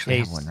we actually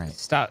have one, right?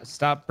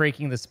 Stop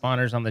breaking the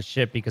spawners on the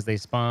ship because they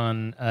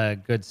spawn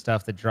good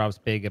stuff that drops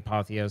big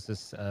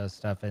apotheosis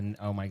stuff. And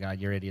oh my god,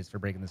 you're idiots for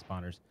breaking the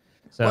spawners.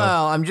 So,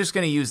 well, I'm just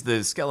gonna use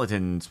the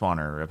skeleton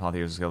spawner,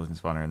 apotheosis skeleton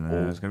spawner, and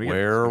then it's gonna be good.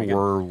 Where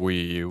were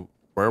we?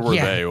 Where were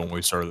they when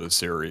we started the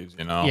series?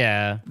 You know?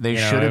 Yeah, they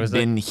should have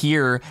been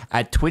here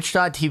at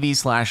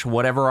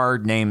twitch.tv/whatever our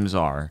names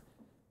are.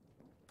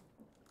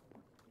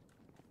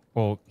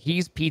 Well,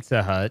 he's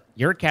Pizza Hut.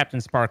 You're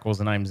Captain Sparkles,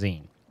 and I'm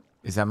Zine.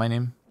 Is that my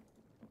name?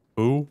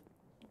 Who?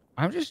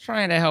 I'm just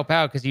trying to help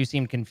out because you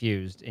seem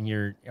confused in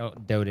your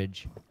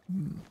dotage.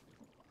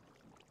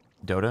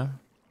 Dota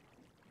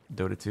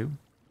 2.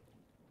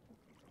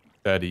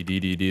 Daddy dee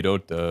dee dee do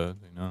da.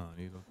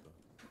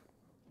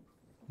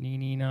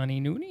 Nee,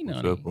 nani, nooni,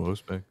 nani.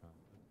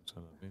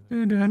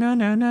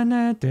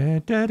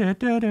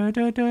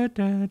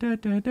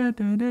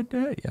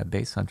 Yeah,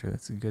 Bass Hunter.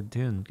 That's a good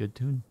tune. Good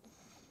tune.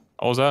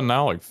 Oh, was that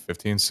now? Like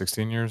 15,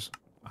 16 years?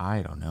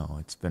 I don't know.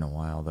 It's been a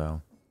while,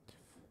 though.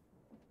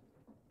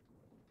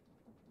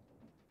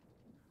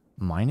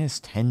 Minus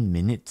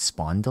 10-minute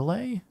spawn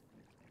delay?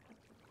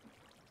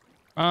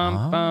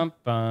 Bum,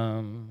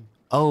 bum.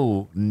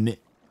 Oh,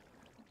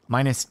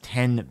 minus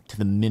 10 to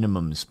the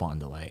minimum spawn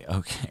delay.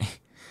 Okay.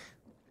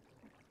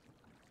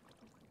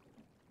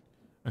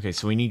 Okay,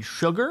 so we need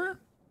sugar.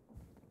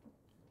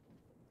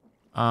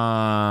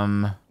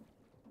 Well,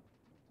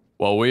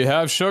 we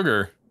have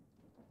sugar.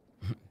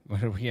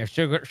 What do we have?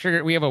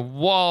 Sugar. We have a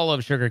wall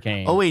of sugar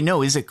cane. Oh, wait,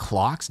 no. Is it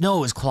clocks? No,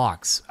 it was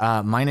clocks.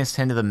 Minus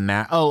 10 to the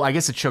max. Oh, I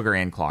guess it's sugar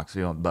and clocks.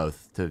 We want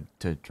both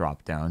to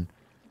drop down.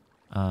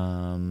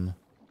 Okay.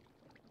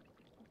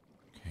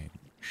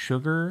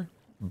 Sugar,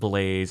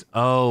 blaze.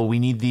 Oh, we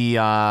need the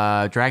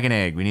dragon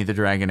egg. We need the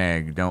dragon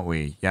egg, don't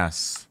we?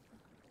 Yes.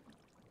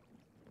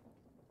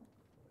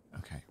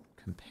 Okay.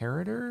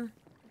 Comparator.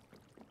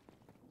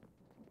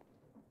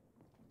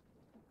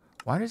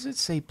 Why does it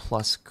say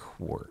plus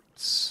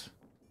quartz?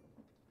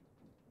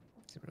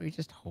 Does it really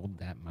just hold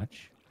that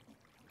much?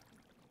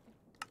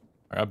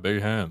 I got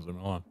big hands. Leave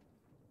me alone.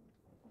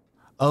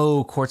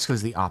 Oh, quartz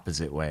goes the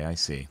opposite way. I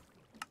see.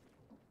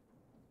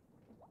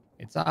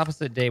 It's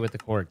opposite day with the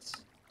quartz.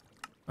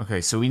 Okay,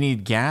 so we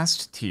need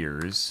gassed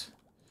tears.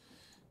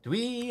 Do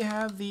we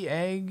have the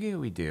egg?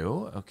 We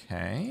do.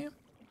 Okay.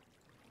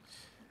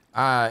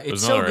 It's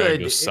There's so another egg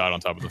good. just sat on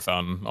top of the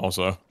fountain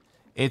also.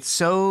 It's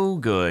so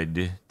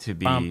good to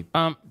be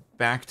Bum.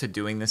 back to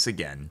doing this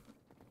again.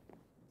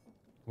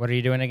 What are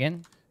you doing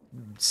again?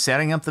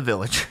 Setting up the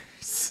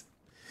villagers.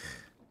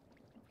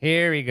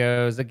 Here he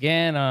goes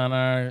again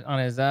on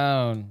his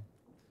own.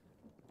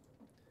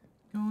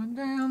 Going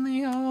down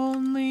the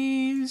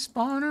only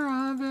spawner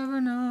I've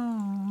ever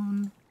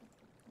known.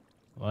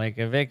 Like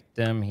a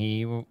victim,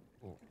 he... What?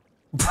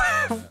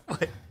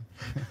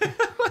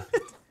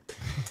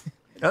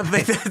 I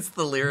think that's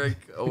the lyric,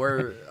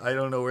 or I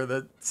don't know where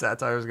the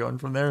satire is going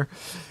from there.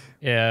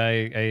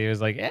 Yeah, I was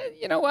like,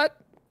 you know what?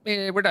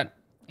 We're done.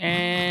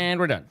 And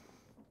we're done.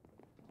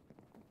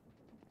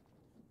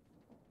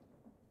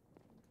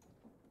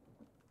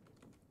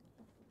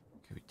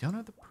 Okay, we don't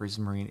have the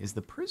prismarine. Is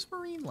the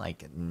prismarine,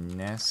 like,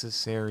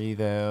 necessary,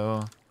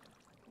 though?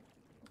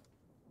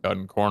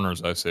 Cutting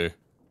corners, I see.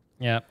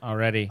 Yep,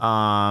 already.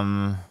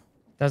 Um...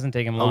 Doesn't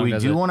take him long, Oh, we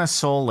does do it? want a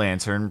soul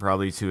lantern,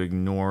 probably to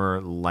ignore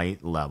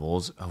light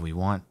levels. Oh, we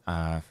want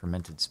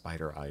fermented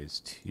spider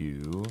eyes,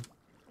 too.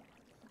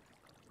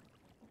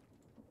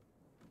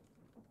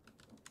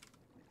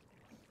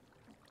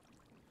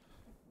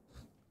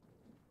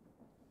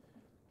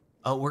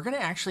 Oh, we're going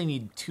to actually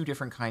need 2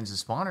 different kinds of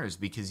spawners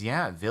because,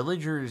 yeah,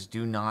 villagers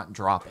do not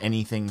drop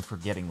anything for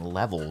getting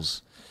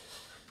levels.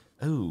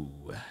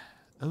 Ooh.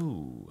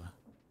 Ooh.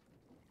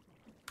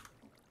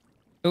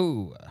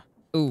 Ooh.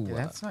 Ooh. Yeah,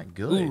 that's not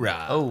good.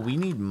 Hoorah. Oh, we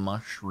need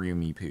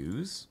mushroomy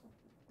poos.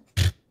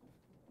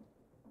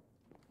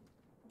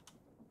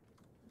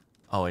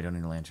 Oh, I don't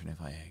need a lantern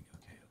if I egg.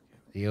 Okay.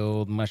 The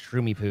old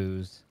mushroomy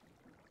poos.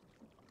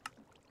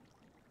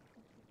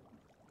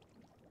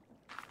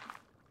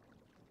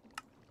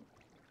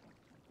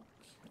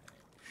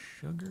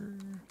 Sugar.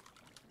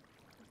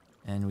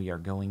 And we are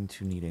going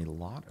to need a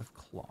lot of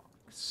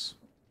clocks.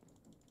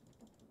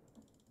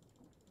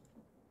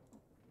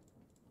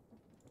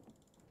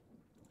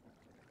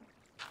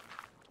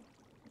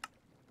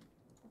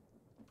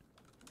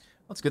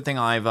 Well, it's a good thing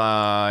I've,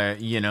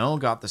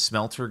 got the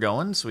smelter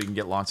going so we can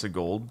get lots of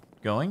gold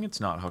going. It's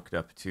not hooked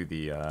up to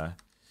the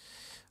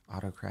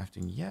auto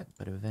crafting yet,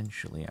 but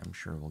eventually I'm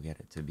sure we'll get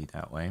it to be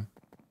that way.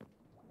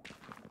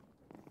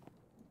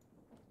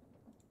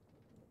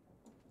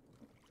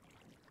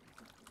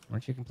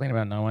 Weren't you complaining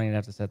about not wanting to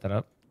have to set that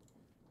up?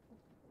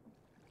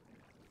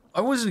 I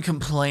wasn't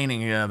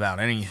complaining about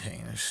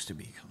anything, just to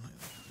be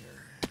completely clear.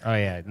 Oh,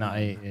 yeah. No,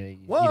 he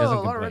Whoa, doesn't a lot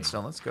of complain.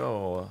 redstone. Let's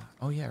go.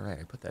 Oh, yeah, right.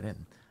 I put that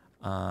in.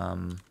 All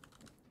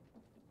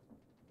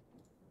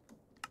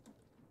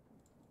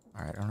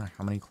right, I don't know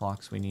how many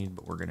clocks we need,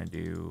 but we're going to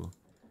do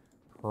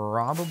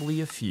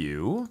probably a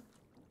few.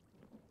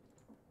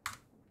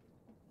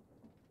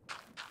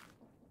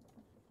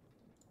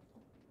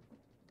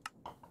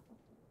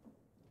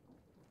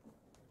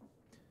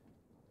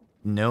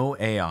 No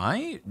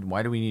AI?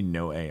 Why do we need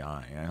no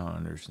AI? I don't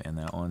understand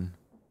that one.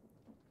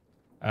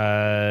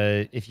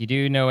 If you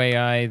do no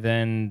AI,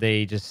 then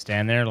they just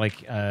stand there.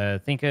 Like,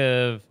 think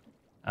of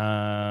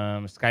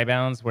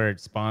Skybounds where it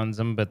spawns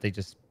them, but they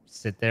just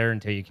sit there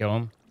until you kill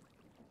them.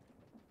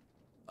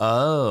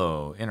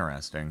 Oh,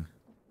 interesting.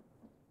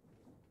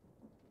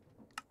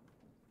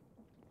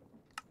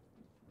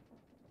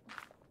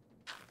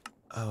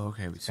 Oh,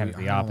 okay. So Kind of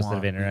the opposite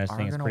of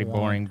interesting. It's pretty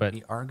boring, but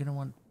we are gonna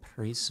want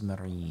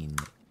prismarine.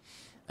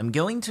 I'm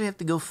going to have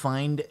to go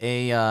find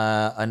a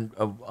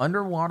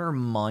underwater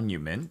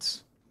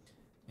monument,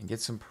 and get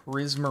some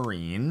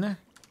prismarine.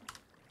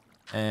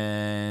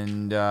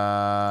 And,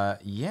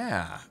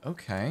 yeah,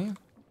 okay.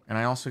 And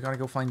I also gotta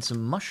go find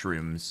some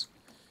mushrooms.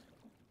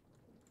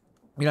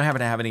 You don't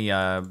happen to have any,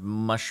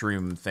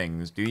 mushroom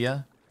things, do ya?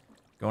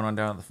 Going on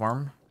down at the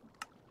farm?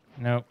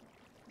 Nope.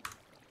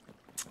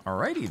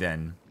 Alrighty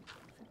then.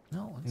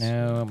 No,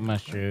 No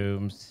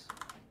mushrooms.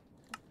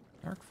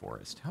 Dark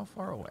Forest, how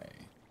far away?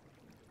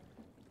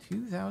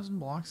 2,000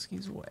 block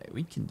skis away.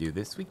 We can do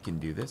this, we can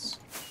do this.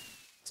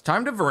 It's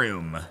time to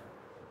vroom.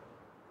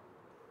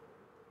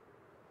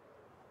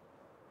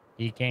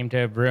 He came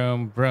to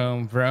vroom,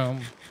 vroom,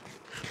 vroom.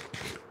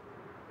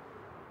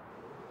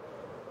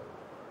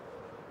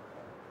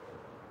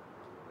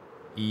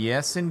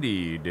 Yes,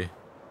 indeed.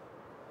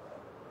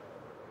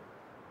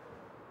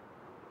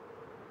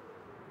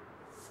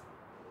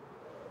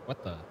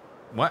 What the?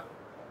 What?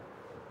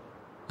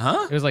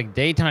 Huh? It was like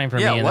daytime for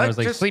Yeah, me, and what? I was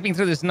like sleeping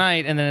through this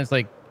night, and then it's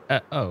like,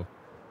 oh.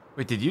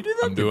 Wait, did you do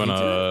that? I'm doing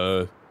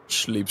a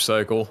sleep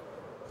cycle.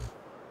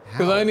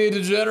 Because I need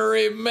to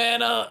generate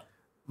mana.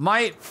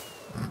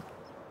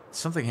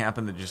 Something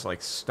happened that just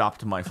like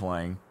stopped my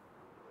flying.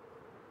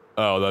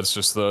 Oh, that's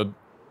just the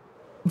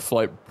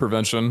flight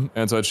prevention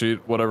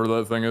anti-cheat, whatever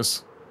that thing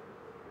is.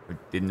 I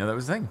didn't know that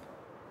was a thing.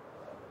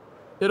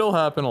 It'll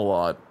happen a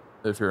lot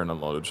if you're in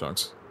unloaded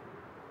chunks.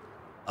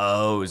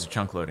 Oh, it was a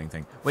chunk loading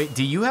thing. Wait,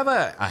 do you have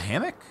a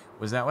hammock?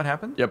 Was that what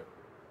happened? Yep.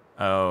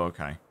 Oh,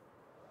 okay.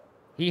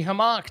 He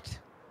hammocked.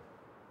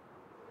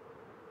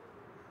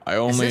 I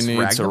only this need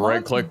to Ragnarok?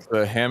 right-click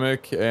the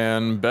hammock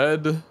and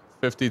bed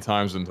 50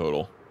 times in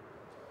total.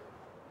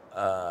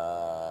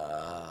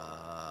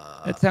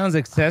 That sounds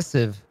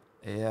excessive.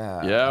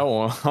 Yeah. Yeah,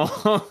 well,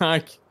 what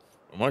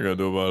am I gonna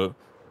do about it?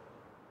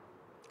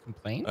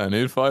 Complain? I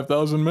need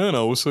 5,000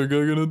 mana. What's that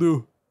guy gonna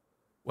do?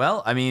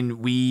 Well, I mean,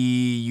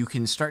 you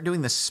can start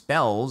doing the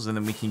spells, and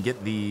then we can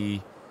get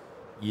the,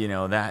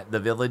 the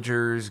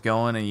villagers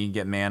going, and you can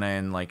get mana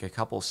in like a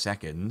couple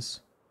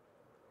seconds.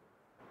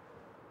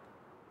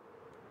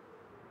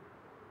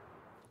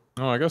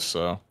 Oh, I guess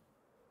so.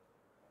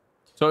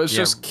 So it's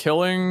just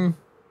killing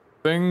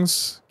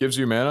things gives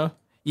you mana?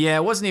 Yeah,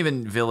 it wasn't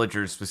even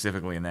villagers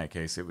specifically in that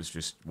case. It was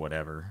just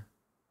whatever.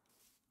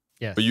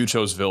 Yes. But you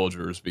chose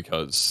villagers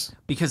because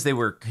they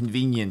were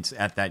convenient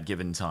at that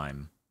given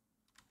time.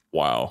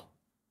 Wow.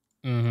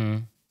 Mm-hmm.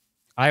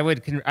 I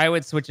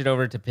would switch it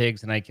over to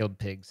pigs, and I killed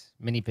pigs.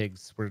 Mini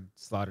pigs were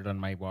slaughtered on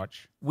my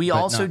watch. We but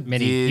also not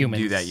many did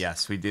humans. do that.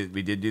 Yes, we did.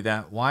 We did do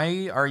that.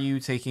 Why are you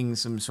taking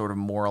some sort of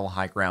moral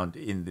high ground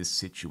in this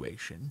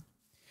situation?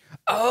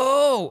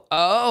 Oh!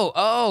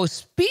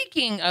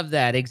 Speaking of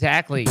that,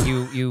 exactly.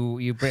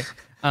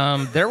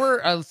 There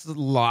were a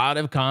lot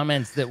of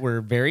comments that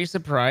were very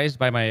surprised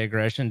by my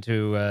aggression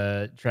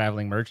to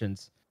traveling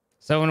merchants.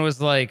 Someone was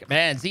like,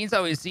 "Man, Zine's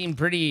always seemed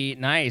pretty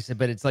nice,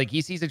 but it's like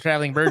he sees a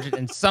traveling merchant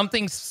and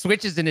something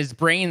switches in his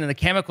brain and the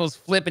chemicals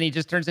flip and he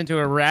just turns into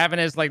a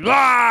ravenous like,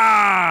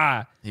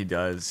 ah!" He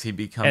does. He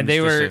becomes just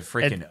a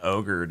freaking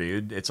ogre,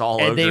 dude. It's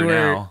all ogre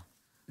now.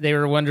 They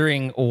were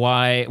wondering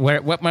where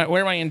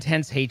my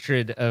intense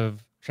hatred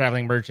of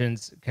traveling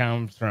merchants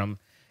comes from.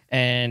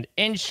 And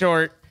in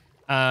short,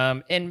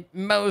 in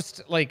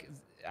most, like,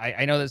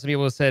 I know that some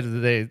people have said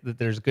that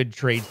there's good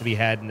trades to be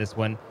had in this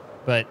one,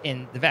 but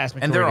in the vast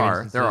majority and of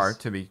instances, there are,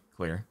 to be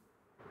clear.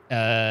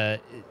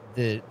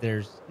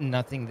 There's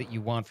nothing that you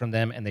want from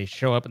them, and they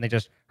show up and they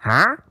just,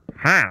 huh?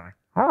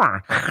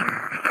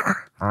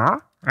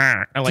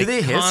 Like, do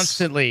they hiss?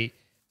 Constantly.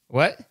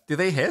 What? Do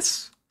they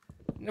hiss?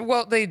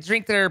 Well, they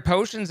drink their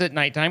potions at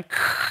nighttime.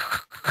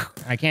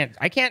 I can't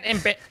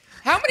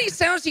how many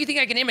sounds do you think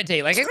I can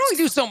imitate? Like, I can only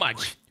do so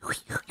much.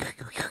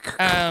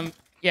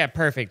 Yeah,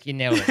 perfect. You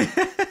nailed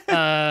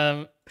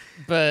it.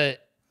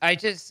 But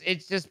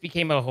it just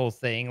became a whole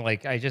thing.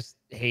 Like, I just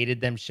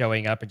hated them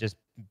showing up and just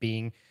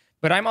being,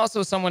 but I'm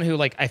also someone who,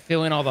 like, I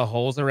fill in all the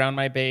holes around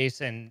my base,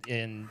 and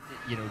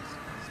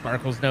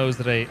Sparkles knows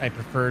that I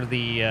prefer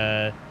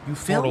the you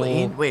fill portal.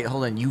 in. Wait,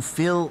 hold on. You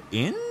fill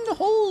in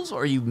holes,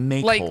 or you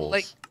make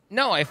holes?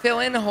 No, I fill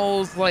in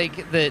holes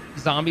like that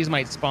zombies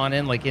might spawn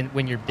in, like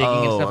when you're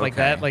digging and stuff like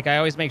that. Like, I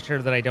always make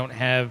sure that I don't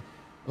have,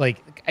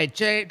 like, it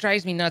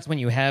drives me nuts when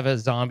you have a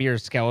zombie or a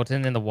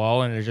skeleton in the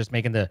wall and they're just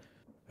making the,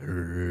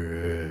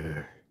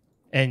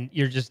 and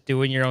you're just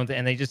doing your own thing,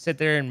 and they just sit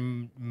there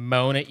and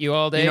moan at you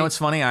all day. You know, it's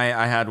funny.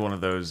 I had one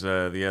of those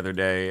the other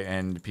day,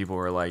 and people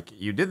were like,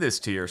 "You did this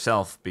to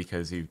yourself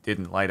because you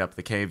didn't light up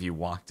the cave you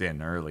walked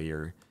in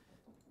earlier."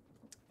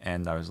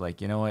 And I was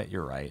like, you know what?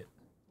 You're right.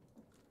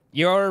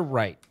 You're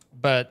right.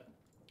 But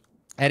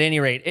at any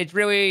rate,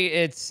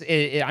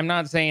 I'm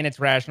not saying it's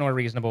rational or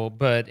reasonable,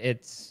 but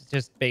it's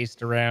just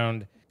based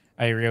around,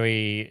 I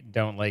really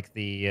don't like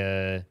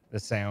the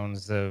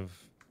sounds of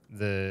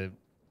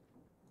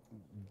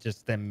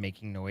just them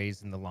making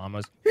noise and the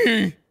llamas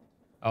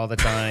all the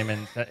time,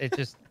 and it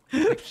just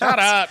like, shut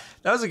up.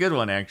 That was a good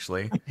one,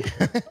 actually.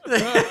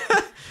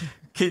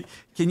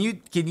 Can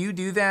you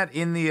do that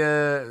in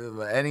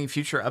the any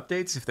future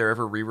updates if they're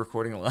ever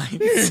re-recording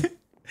lines?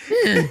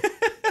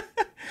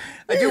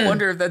 I do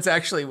wonder if that's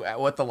actually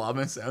what the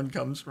llama sound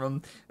comes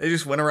from. They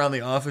just went around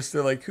the office.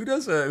 They're like, who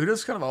does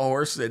kind of a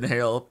horse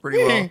inhale pretty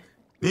well?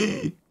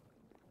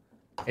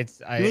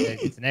 It's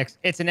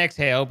an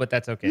exhale, but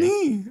that's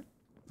okay.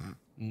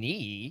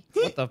 Knee?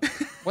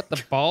 What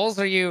the balls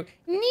are you?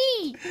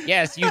 Knee.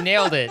 Yes, you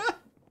nailed it.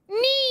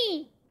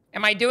 Knee.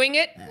 Am I doing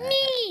it?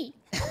 Knee.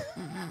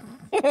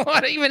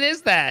 What even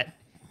is that?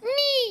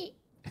 Knee.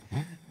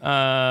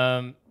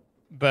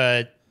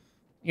 But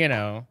you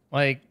know,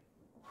 like,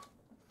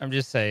 I'm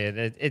just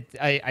saying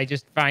I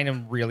just find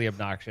him really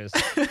obnoxious,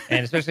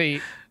 and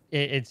especially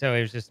so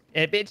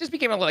it just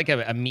became like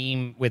a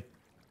meme with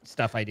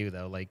stuff I do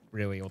though, like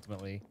really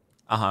ultimately.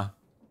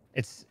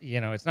 It's, you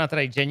know, it's not that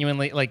I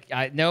genuinely like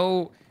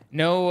no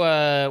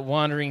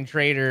wandering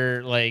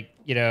trader, like,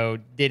 you know,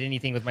 did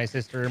anything with my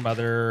sister or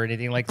mother or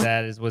anything like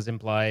that, as was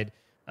implied.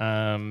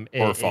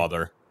 Or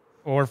father,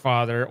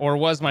 or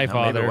was my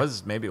father.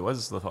 Maybe it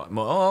was the father.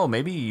 Oh,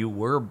 maybe you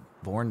were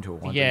born to a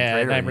wandering trader. Yeah,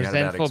 and I'm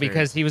resentful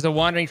because he was a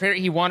wandering trader.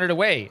 He wandered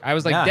away. I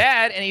was like,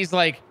 Dad, and he's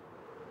like,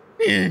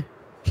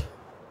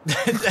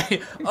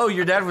 oh,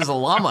 your dad was a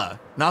llama,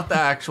 not the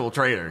actual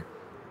trader.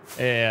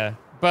 Yeah,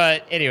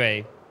 but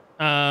anyway.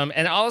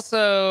 And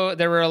also,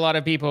 there were a lot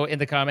of people in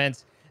the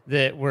comments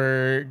that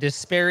were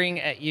despairing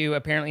at you,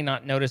 apparently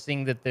not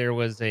noticing that there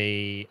was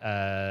a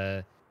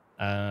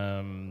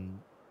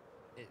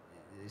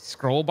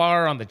scroll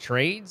bar on the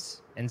trades.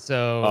 And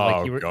so,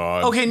 like, you were...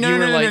 God. Okay,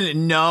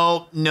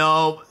 no.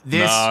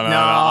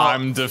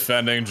 I'm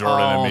defending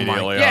Jordan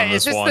immediately on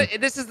this one.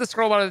 This is the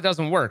scroll bar that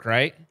doesn't work,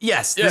 right?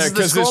 Yes, yeah,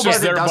 because it's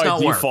just there by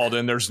default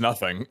and there's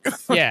nothing.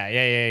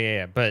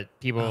 Yeah. But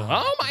people,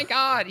 oh my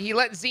God, he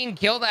let Zine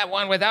kill that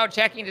one without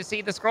checking to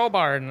see the scroll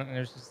bar. And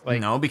there's just like...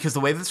 No, because the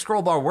way the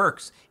scroll bar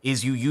works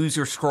is you use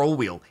your scroll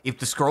wheel. If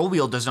the scroll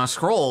wheel does not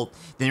scroll,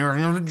 then you're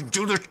going to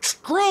do the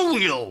scroll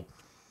wheel.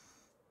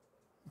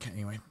 Okay,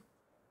 anyway.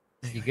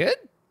 You good?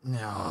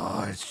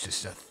 No, it's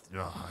just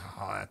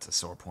that's a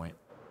sore point.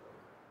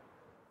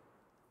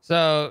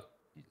 So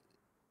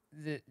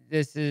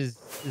this is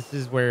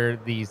where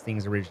these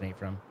things originate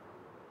from.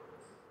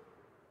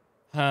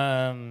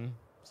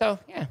 So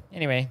yeah,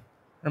 anyway,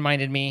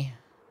 reminded me.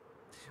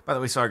 By the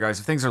way, sorry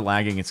guys, if things are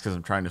lagging, it's because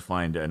I'm trying to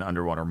find an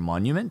underwater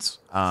monument.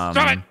 Stop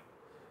it!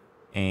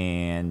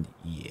 And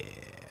yeah.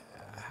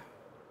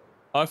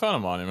 I found a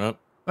monument.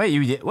 Wait,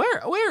 you did?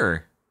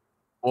 Where?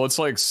 Well, it's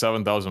like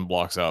 7,000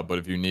 blocks out, but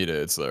if you need it,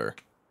 it's there.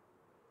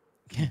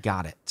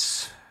 Got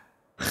it.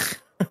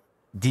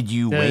 Did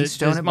you waystone it?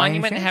 Does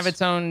monument have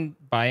its own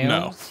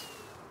biomes?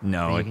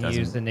 No, it doesn't.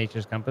 Use the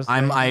nature's compass.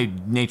 I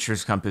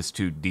nature's compass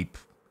to deep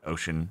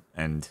ocean,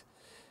 and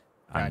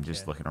I'm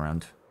just looking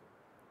around.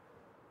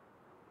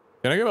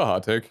 Can I give a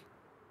hot take?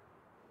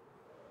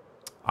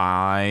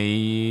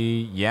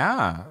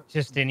 Yeah.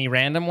 Just any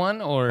random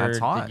one, or that's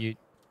hot. Did you?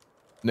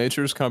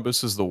 Nature's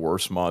compass is the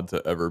worst mod to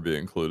ever be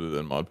included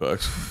in mod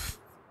packs.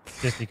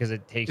 Just because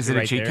it takes. Is it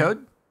a cheat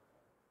code?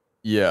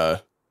 Yeah.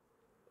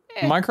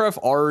 Minecraft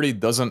already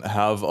doesn't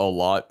have a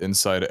lot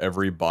inside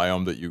every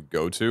biome that you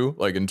go to.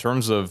 Like, in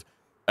terms of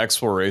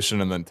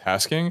exploration and then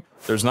tasking,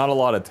 there's not a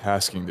lot of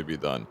tasking to be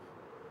done.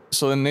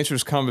 So then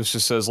Nature's Compass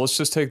just says, let's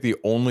just take the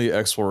only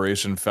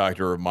exploration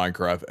factor of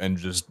Minecraft and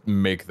just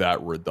make that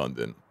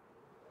redundant.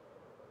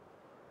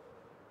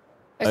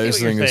 I just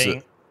think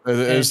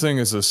this thing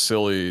is a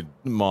silly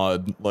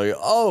mod. Like,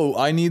 oh,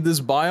 I need this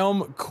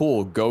biome?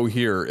 Cool, go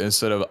here.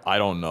 Instead of, I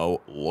don't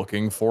know,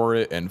 looking for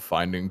it and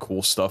finding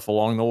cool stuff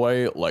along the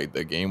way. Like,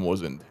 the game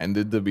was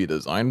intended to be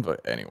designed, but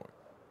anyway.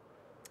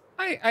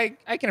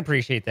 I can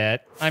appreciate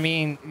that. I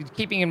mean,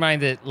 keeping in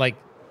mind that, like,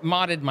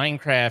 modded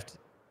Minecraft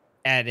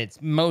at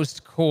its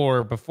most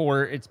core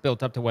before it's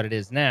built up to what it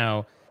is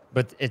now,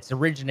 but its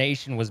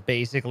origination was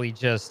basically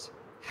just,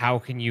 how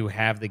can you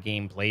have the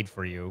game played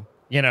for you?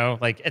 You know,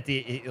 like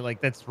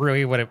that's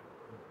really what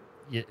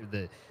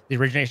the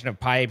origination of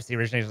pipes, the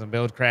origination of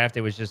Buildcraft.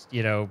 It was just,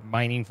 you know,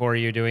 mining for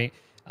you, doing.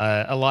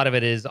 A lot of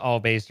it is all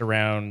based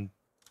around,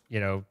 you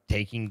know,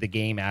 taking the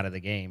game out of the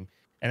game,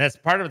 and that's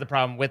part of the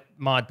problem with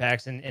mod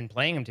packs and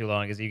playing them too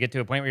long. Is you get to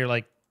a point where you're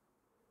like,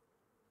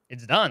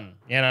 it's done.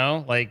 You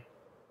know, like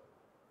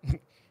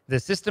the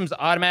system's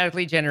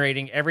automatically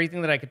generating everything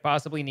that I could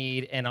possibly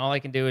need, and all I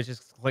can do is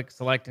just click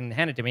select and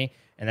hand it to me,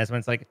 and that's when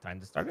it's like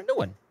time to start a new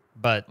one.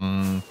 But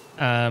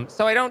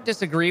so I don't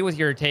disagree with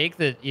your take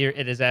that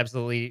it is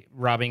absolutely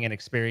robbing an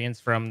experience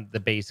from the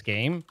base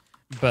game,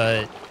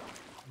 but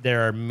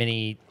there are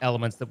many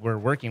elements that we're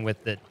working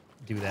with that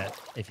do that.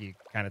 If you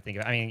kind of think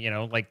of it, I mean, you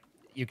know, like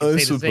you could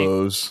say the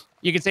same.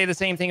 You could say the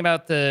same thing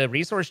about the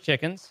resource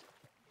chickens.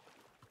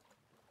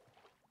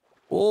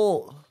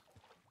 Well,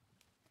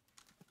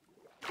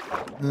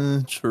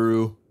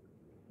 true.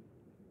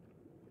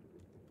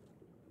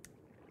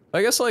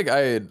 I guess, like,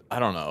 I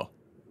don't know.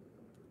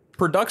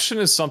 Production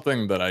is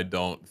something that I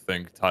don't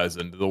think ties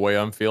into the way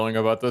I'm feeling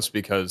about this,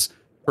 because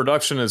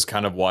production is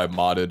kind of why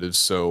modded is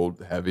so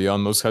heavy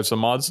on those types of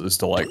mods, is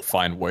to, like,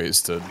 find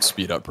ways to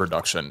speed up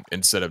production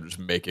instead of just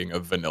making a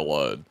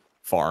vanilla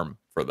farm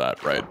for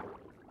that, right?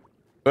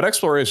 But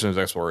exploration is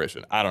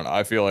exploration. I don't know.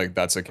 I feel like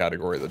that's a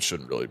category that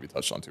shouldn't really be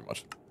touched on too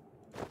much.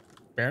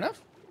 Fair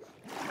enough.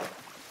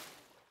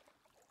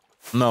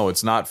 No,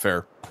 it's not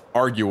fair.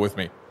 Argue with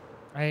me.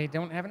 I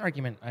don't have an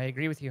argument. I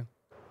agree with you.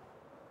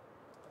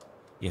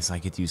 Yes, I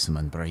could use some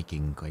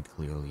unbreaking quite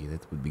clearly.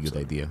 That would be a good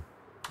idea.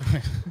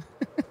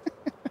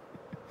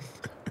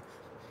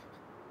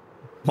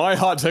 My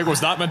hot take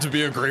was not meant to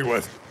be agreed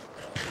with.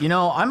 You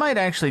know, I might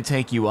actually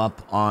take you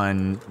up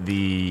on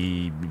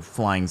the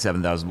flying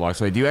 7,000 blocks.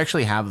 So I do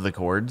actually have the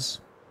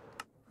chords.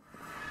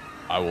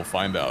 I will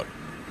find out.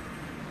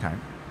 Okay.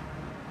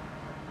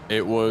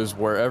 It was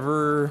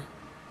wherever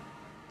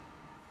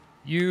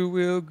you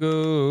will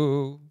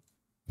go.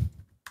 I'm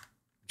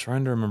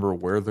trying to remember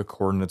where the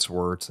coordinates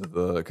were to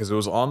the, because it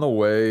was on the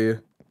way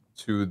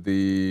to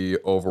the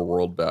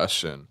overworld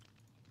bastion.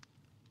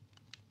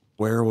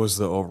 Where was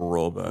the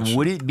overworld bastion?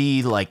 Would it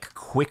be like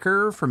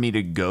quicker for me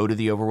to go to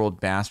the overworld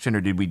bastion,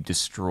 or did we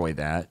destroy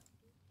that?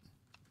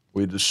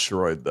 We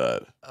destroyed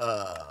that.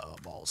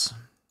 Balls.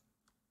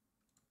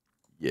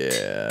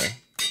 Yeah.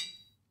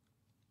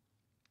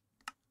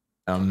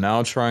 I'm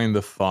now trying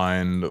to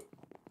find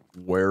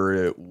where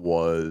it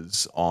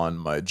was on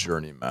my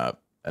journey map,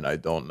 and I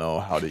don't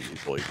know how to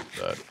easily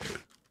do that.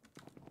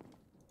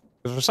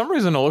 Because for some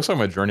reason, it looks like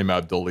my journey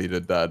map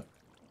deleted that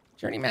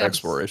Journey maps.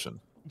 exploration.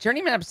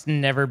 Journey map's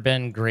never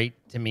been great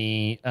to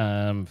me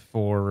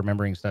for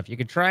remembering stuff. You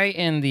could try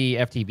in the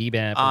FTB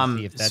map and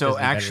see if that so does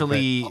any better,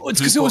 actually, Oh, it's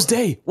because it was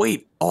day.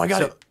 Wait. Oh, I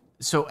got it.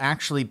 So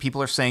actually,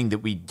 people are saying that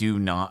we do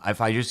not.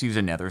 If I just use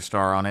a nether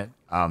star on it,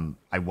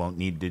 I won't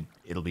need to.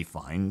 It'll be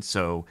fine.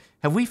 So,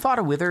 have we fought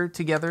a wither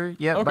together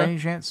yet, by any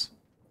chance?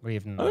 we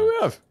have I not. think we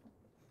have.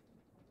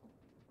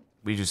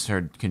 We just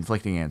heard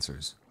conflicting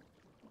answers.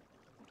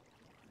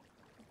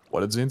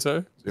 What did Zine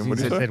say? Zine, what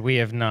did It you say? said we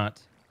have not.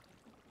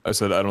 I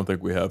said I don't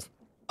think we have.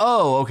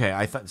 Oh, okay.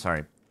 I thought.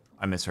 Sorry,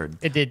 I misheard.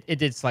 It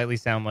did slightly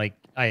sound like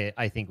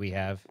I think we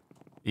have.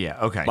 Yeah.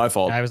 Okay. My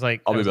fault. I was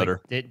like, I'll be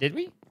better. Did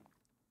we?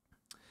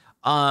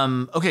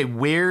 Okay.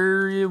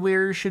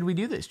 Where should we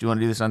do this? Do you want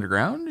to do this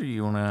underground, or do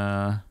you want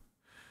to?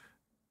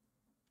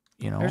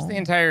 You know. There's the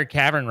entire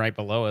cavern right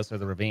below us, or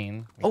the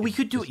ravine. We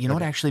could do it. You know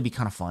what? Actually, be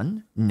kind of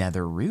fun.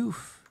 Nether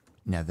roof.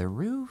 Nether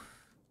roof.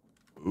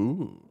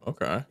 Ooh.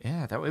 Okay.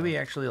 Yeah. That way we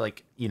actually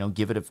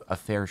give it a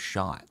fair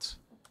shot.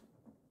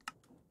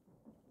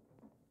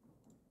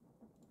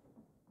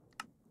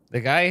 The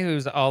guy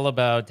who's all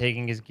about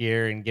taking his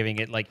gear and giving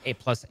it like a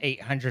plus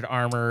 800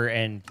 armor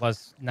and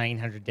plus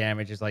 900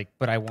 damage is like,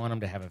 but I want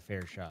him to have a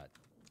fair shot.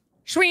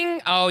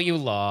 Swing! Oh, you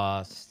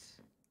lost.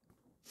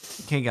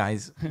 Okay,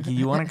 guys,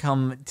 you want to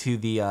come to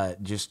the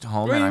just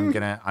home, and I'm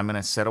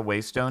gonna set a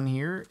waystone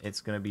here.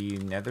 It's gonna be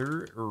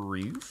nether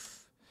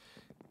roof.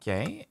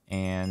 Okay,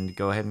 and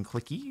go ahead and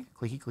clicky.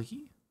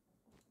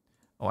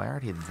 Oh, I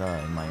already had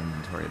the in my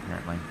inventory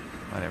apparently.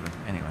 Whatever.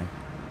 Anyway.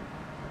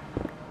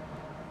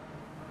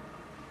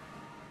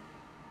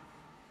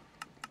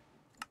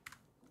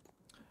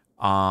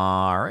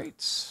 All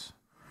right.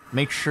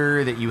 Make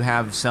sure that you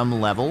have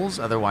some levels,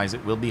 otherwise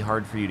it will be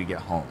hard for you to get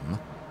home.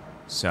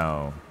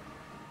 So.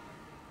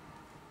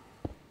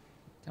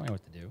 Tell me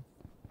what to do.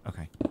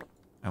 Okay.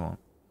 I won't.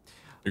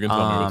 You can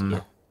tell me what to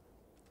do.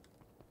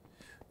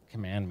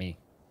 Command me.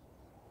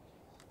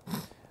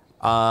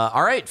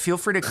 All right. Feel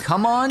free to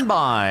come on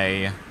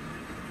by.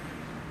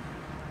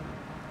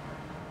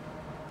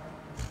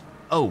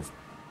 Oh,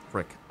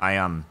 frick.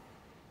 I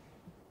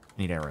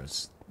need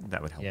arrows.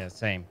 That would help. Yeah,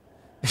 same.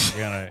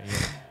 You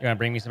gonna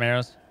bring me some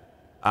arrows?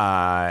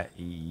 Yeah,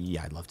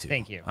 I'd love to.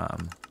 Thank you.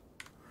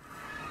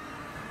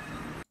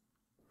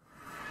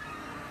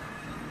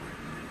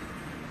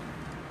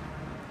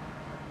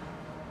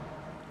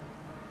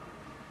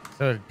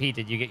 So, Pete,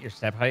 did you get your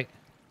step height?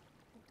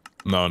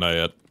 No, not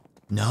yet.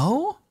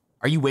 No?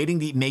 Are you waiting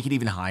to make it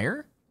even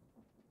higher?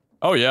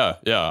 Oh yeah.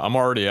 I'm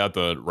already at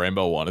the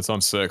rainbow one. It's on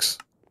 6.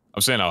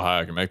 I'm seeing how high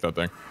I can make that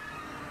thing.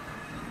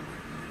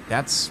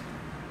 That's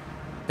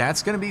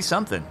gonna be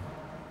something.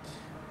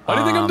 Why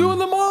do you think I'm doing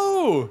the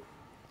mo?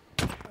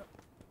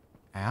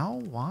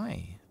 Ow,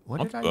 why?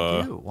 What did I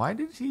do? Why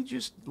did he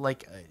just,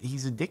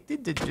 he's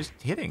addicted to just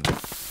hitting.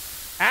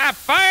 Ah,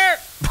 fire!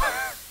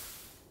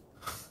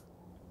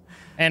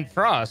 And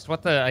Frost,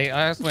 what the?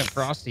 I also went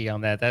Frosty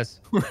on that.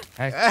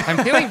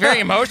 I'm feeling very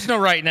emotional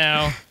right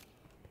now.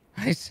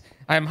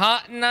 I'm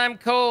hot and I'm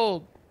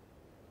cold.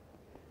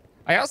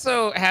 I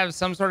also have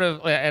some sort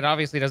of, it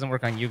obviously doesn't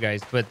work on you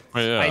guys, but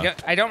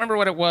I don't remember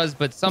what it was,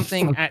 but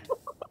something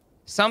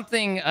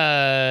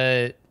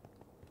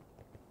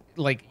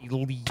like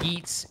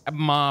yeets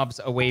mobs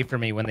away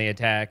from me when they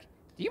attack.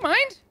 Do you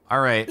mind?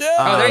 All right. Yeah.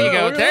 Oh, there you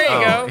go. There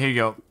you go. Here you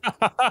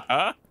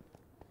go.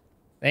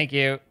 Thank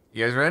you.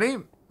 You guys ready?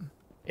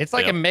 It's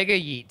like a mega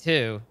yeet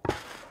too.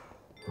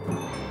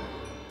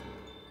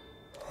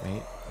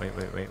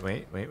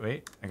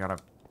 Wait. I gotta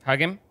hug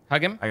him. I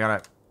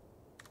gotta.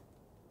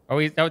 Oh,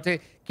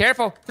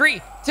 careful.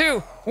 3, 2,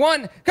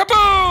 1.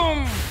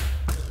 Kaboom!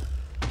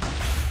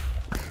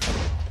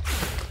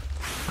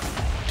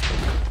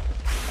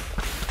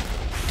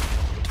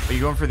 Are you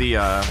going for the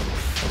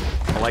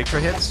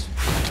elytra hits.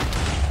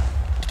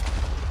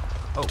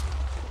 Oh.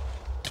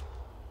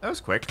 That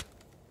was quick.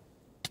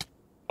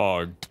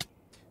 Hog.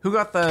 Who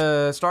got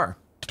the star?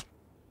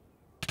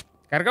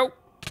 Gotta go.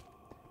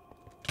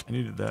 I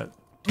needed that.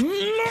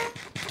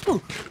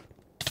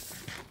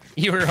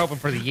 You were hoping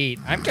for the yeet.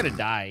 I'm gonna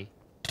die.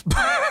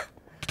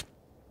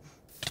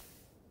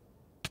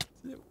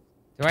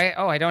 Do I?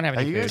 Oh, I don't have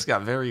any You food. guys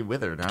got very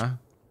withered, huh?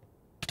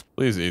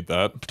 Please eat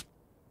that.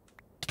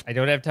 I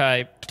don't have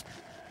type.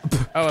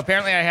 Oh,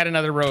 apparently I had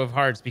another row of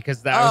hearts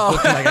because that was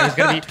looking like I was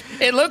gonna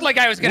be. It looked like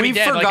I was gonna be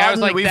dead. Like I was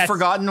like, we've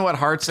forgotten what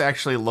hearts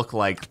actually look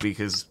like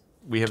because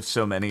we have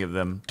so many of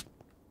them.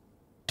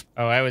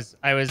 Oh, I was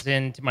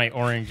into my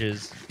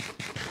oranges.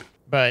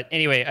 But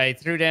anyway, I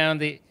threw down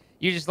the.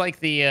 You just like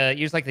the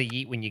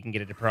yeet when you can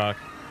get it to proc.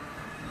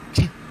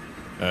 Yeah,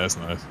 that's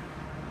nice.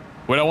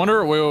 Wait, I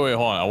wonder. Wait, hold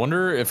on. I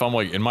wonder if I'm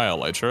like in my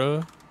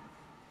elytra.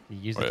 You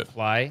use it to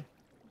fly.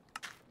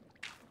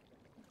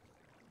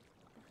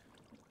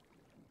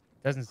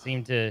 Doesn't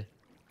seem to.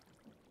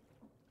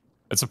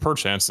 It's a per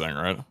chance thing,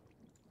 right?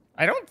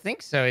 I don't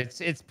think so.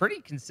 It's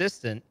pretty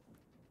consistent.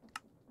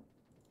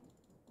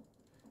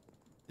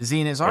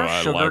 Zine, is our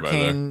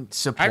sugarcane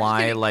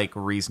supply like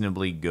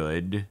reasonably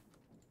good?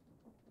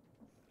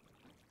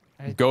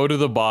 Go to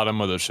the bottom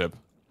of the ship.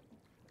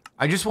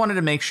 I just wanted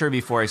to make sure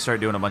before I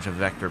start doing a bunch of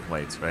vector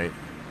plates, right?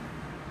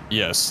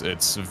 Yes,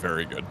 it's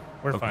very good.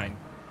 We're fine.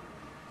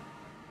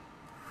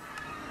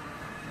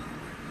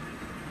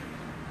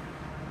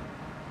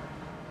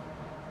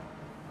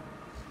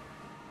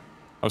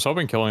 I was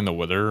hoping killing the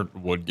wither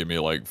would give me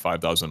like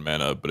 5,000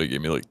 mana, but it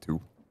gave me like 2.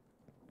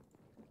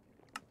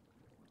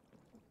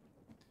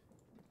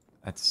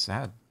 That's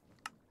sad.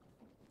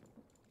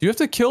 Do you have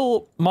to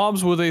kill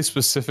mobs with a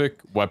specific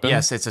weapon?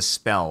 Yes, it's a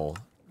spell.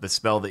 The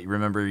spell that you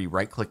remember, you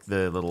right-click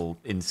the little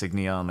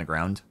insignia on the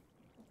ground.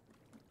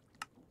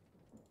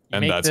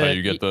 And that's how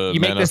you get the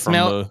mana from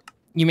the...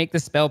 You make the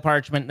spell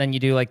parchment, then you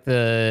do like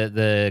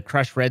the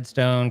crushed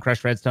redstone,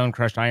 crushed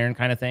iron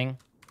kind of thing.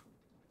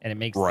 And it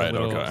makes the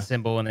little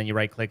symbol, and then you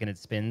right-click and it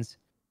spins.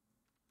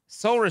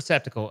 Soul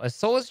receptacle. A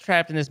soul is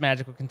trapped in this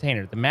magical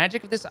container. The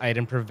magic of this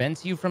item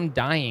prevents you from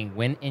dying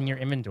when in your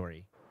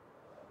inventory.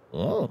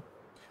 Oh.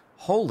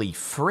 Holy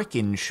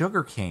frickin'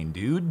 sugarcane,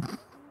 dude.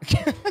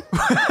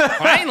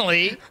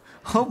 Finally.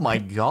 Oh my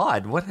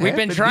god, what happened? We've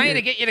been trying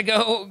to get you to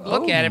go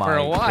look at it for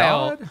a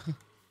while. Do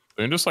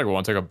you just like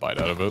want to take a bite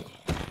out of it?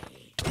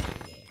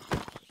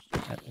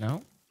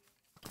 No.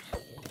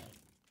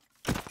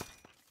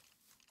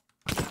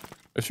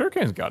 The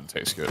sugarcane's gotta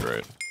taste good,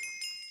 right?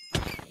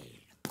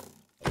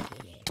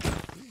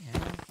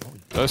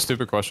 That's a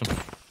stupid question.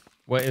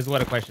 What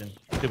a question?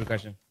 Stupid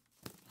question.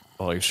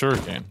 Well, like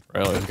sugarcane,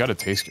 right? Like, it's gotta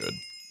taste good,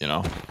 you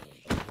know?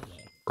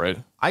 Right?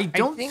 I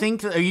don't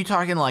think that, are you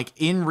talking like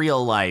in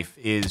real life,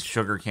 is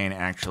sugarcane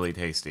actually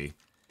tasty?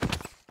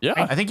 Yeah.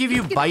 I think if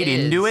you bite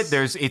into it,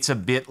 it's a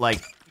bit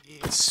like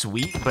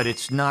sweet, but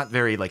it's not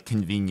very like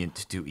convenient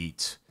to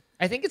eat.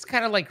 I think it's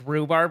kind of like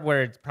rhubarb,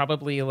 where it's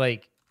probably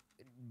like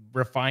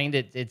refined.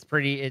 It's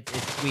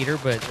sweeter,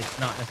 but it's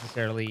not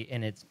necessarily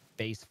in its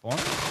base form.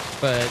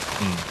 But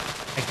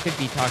I could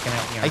be talking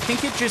out the. I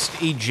think it just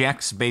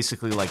ejects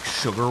basically like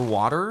sugar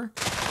water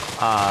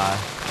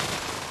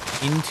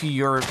into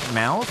your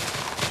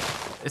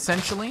mouth,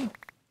 essentially.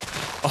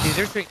 The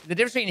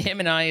difference between him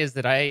and I is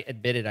that I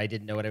admitted I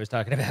didn't know what I was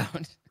talking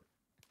about.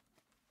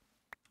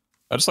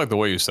 I just like the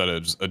way you said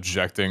it, just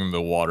ejecting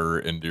the water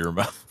into your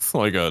mouth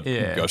like a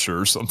gusher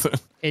or something.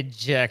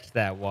 Eject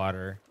that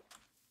water.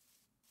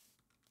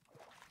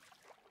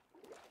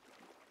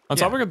 On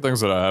topic of things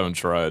that I haven't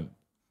tried,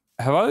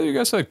 have either of you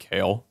guys had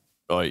kale?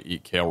 I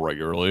eat kale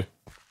regularly.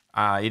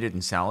 I eat it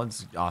in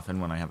salads often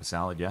when I have a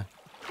salad, yeah.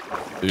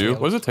 Do you?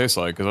 What does it taste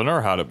like? Because I've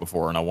never had it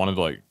before, and I wanted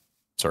to like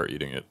start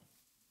eating it.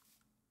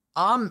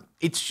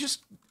 It's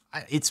just,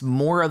 it's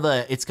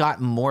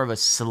got more of a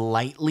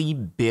slightly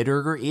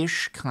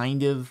bitter-ish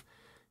kind of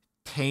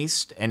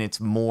taste, and it's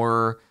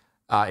more,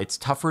 it's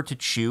tougher to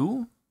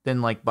chew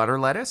than like butter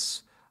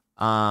lettuce.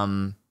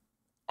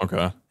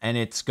 Okay. And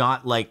it's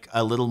got like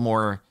a little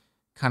more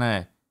kind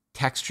of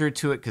texture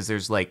to it because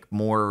there's like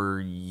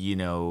more, you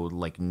know,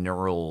 like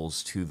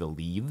knurls to the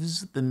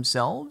leaves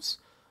themselves.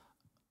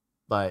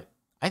 But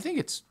I think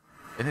it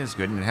is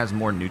good, and it has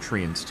more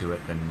nutrients to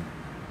it than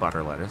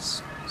butter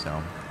lettuce.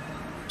 So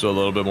a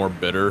little bit more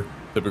bitter,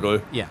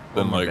 typically. Yeah.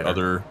 Than like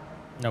bitter.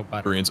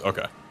 other greens.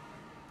 Okay.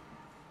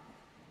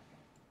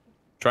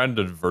 Trying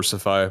to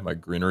diversify my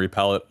greenery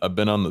palette. I've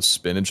been on the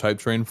spinach hype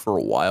train for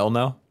a while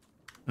now.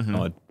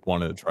 I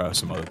wanted to try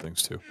some other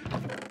things too.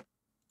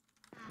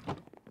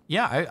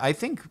 Yeah, I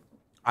think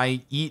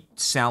I eat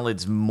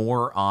salads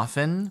more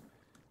often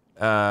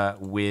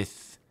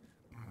with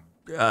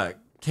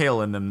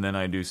kale in them than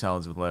I do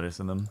salads with lettuce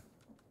in them.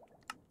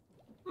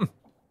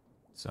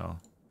 So,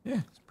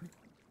 yeah, it's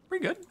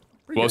pretty good.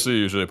 What else do you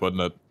usually put in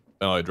it,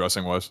 like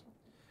dressing wise?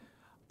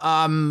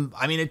 I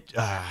mean,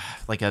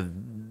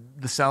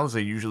 the salads I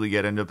usually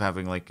get end up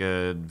having like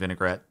a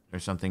vinaigrette or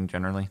something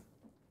generally.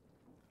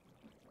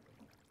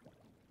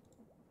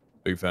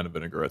 Big fan of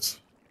vinaigrettes.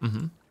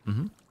 Mm-hmm.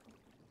 Mm-hmm.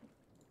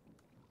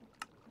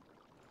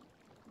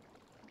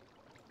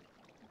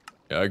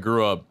 Yeah, I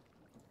grew up.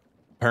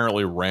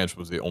 Apparently, ranch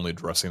was the only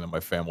dressing that my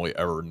family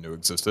ever knew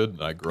existed,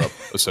 and I grew up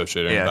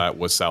associating Yeah. that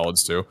with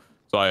salads too.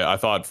 So I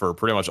thought for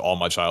pretty much all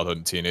my childhood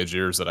and teenage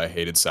years that I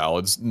hated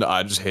salads. No,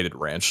 I just hated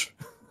ranch.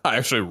 I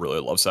actually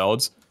really love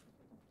salads.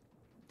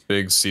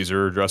 Big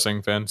Caesar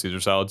dressing fan, Caesar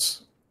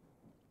salads.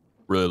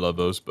 Really love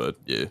those, but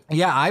yeah.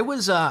 Yeah, I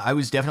was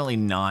definitely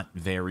not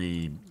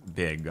very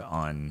big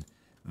on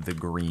the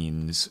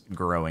greens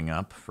growing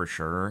up for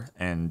sure,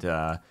 and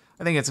I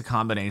think it's a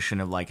combination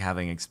of like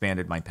having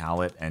expanded my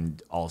palate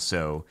and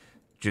also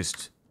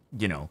just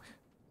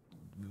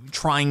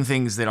trying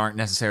things that aren't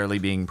necessarily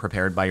being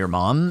prepared by your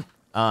mom.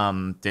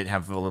 That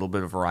have a little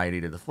bit of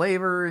variety to the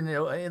flavor, and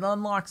it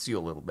unlocks you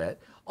a little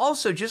bit.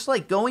 Also, just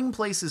like going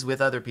places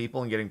with other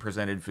people and getting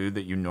presented food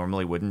that you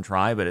normally wouldn't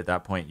try, but at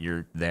that point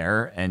you're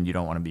there and you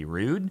don't want to be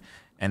rude,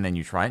 and then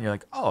you try it and you're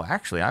like, oh,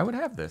 actually, I would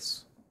have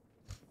this.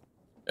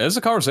 It's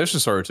a conversation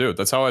starter too.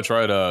 That's how I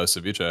tried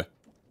ceviche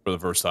for the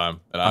first time,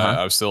 and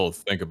I still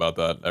think about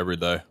that every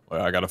day.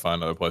 Like, I gotta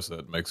find another place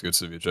that makes good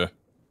ceviche.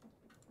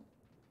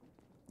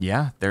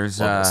 Yeah, there's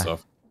Love that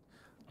stuff.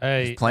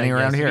 plenty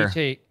around here.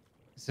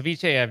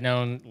 Ceviche, I've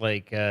known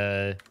like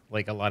a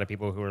lot of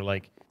people who are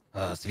like,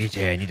 oh,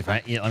 ceviche, I need to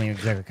find. I mean,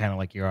 exactly kind of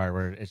like you are,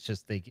 where it's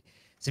just like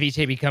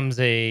ceviche becomes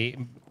a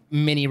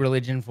mini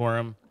religion for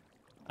them.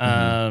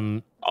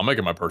 I'll make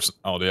it my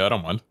personality. I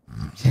don't mind.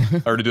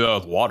 I already do that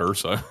with water,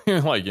 so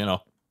like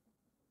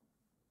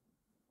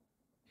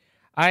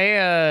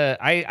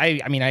I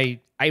mean, I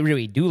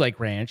really do like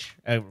ranch,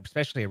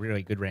 especially a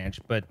really good ranch.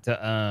 But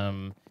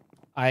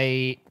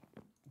I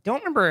don't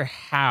remember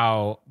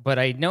how, but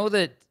I know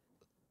that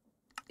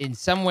in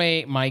some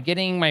way,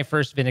 getting my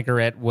first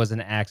vinaigrette was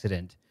an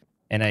accident,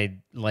 and I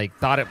like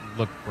thought it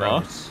looked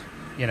gross.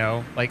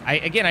 Like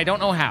I don't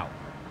know how,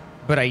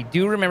 but I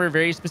do remember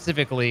very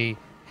specifically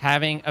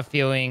having a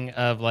feeling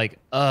of like,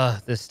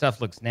 this stuff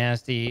looks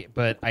nasty.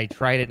 But I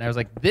tried it and I was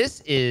like,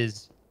 this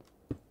is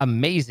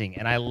amazing,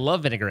 and I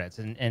love vinaigrettes,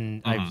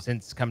 and I've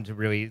since come to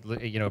really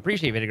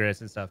appreciate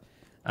vinaigrettes and stuff.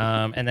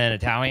 And then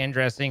Italian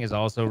dressing is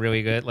also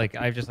really good. Like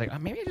I just like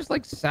maybe I just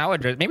like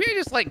salad dressing. Maybe I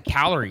just like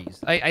calories.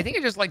 I think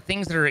I just like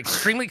things that are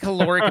extremely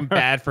caloric and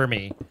bad for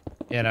me,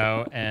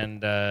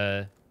 And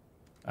but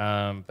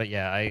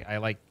yeah, I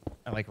like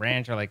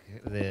ranch. I like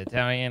the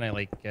Italian. I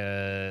like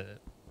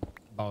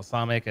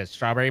balsamic. A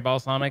strawberry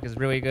balsamic is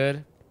really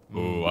good.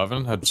 Ooh, I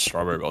haven't had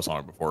strawberry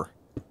balsamic before.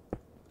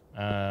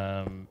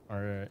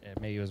 Or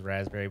maybe it was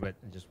raspberry, but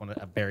just wanted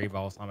a berry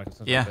balsamic or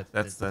something. Yeah, but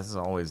that's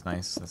always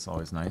nice. That's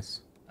always nice.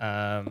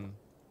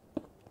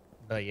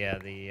 But yeah,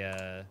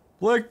 the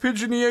Black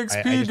Pigeon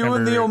EXP I just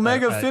doing the remember,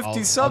 Omega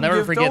 50 sub I'll never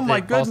gift. forget Oh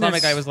my that goodness.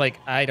 balsamic. I was like,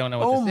 I don't know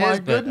what Oh this my is,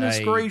 goodness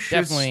but gracious. I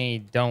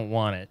definitely don't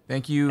want it.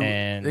 Thank you.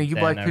 And Thank you,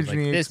 then Black I was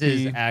Pigeon like, EXP. this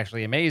is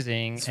actually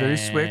amazing. It's very and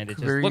slick, it just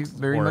very looks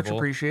very much horrible,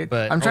 appreciated.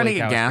 but I'm trying to holy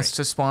get cow, it's gas great.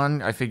 to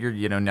spawn. I figured,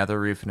 Nether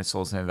Reef and its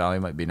Soul Sand Valley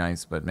might be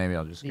nice, but maybe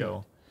I'll just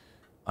go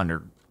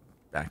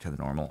back to the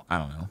normal. I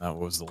don't know. That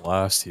was the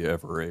last he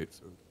ever ate.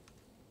 So.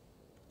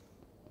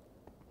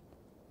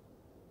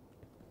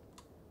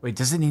 Wait,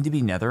 does it need to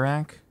be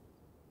Netherrack?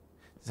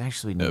 Does it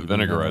actually need to be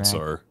vinaigrettes Netherrack?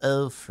 are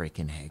Oh,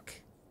 freaking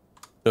heck.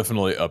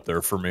 definitely up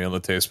there for me on the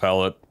taste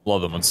palette.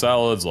 Love them in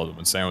salads, love them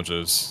in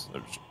sandwiches.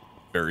 They're just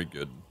very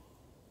good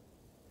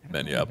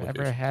menu I've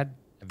application. ever had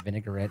a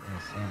vinaigrette in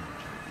a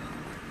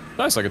sandwich.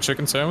 Nice, like a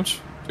chicken sandwich.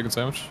 Chicken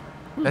sandwich.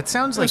 That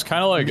sounds like It's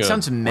kind of like it a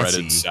sounds messy.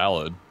 breaded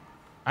salad.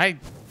 It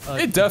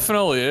It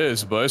definitely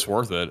is, but it's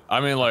worth it. I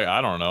mean, like,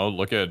 I don't know.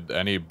 Look at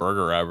any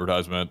burger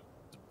advertisement.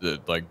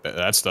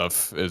 That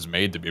stuff is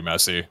made to be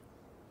messy.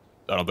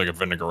 I don't think a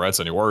vinaigrette's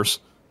any worse.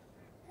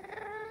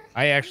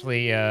 I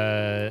actually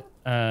You're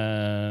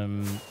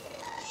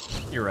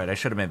right. I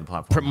should have made the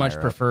platform. much higher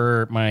up.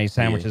 prefer my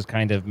sandwiches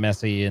kind of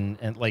messy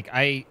and like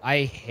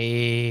I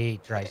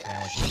hate dry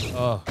sandwiches.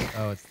 Oh,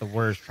 it's the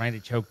worst. Trying to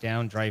choke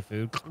down dry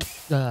food.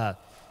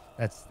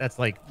 That's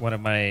like one of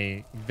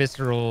my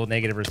visceral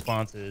negative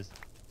responses.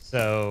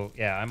 So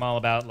yeah, I'm all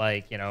about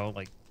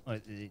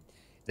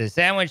the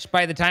sandwich.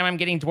 By the time I'm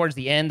getting towards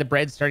the end, the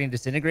bread's starting to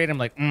disintegrate. I'm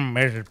like,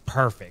 this is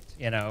perfect.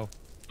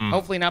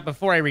 Hopefully not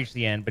before I reach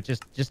the end, but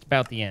just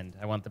about the end.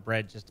 I want the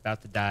bread just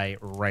about to die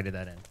right at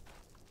that end.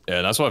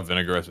 Yeah, that's why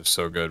vinaigrettes are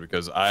so good,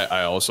 because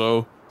I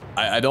also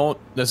don't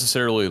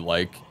necessarily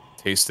like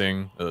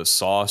tasting the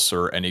sauce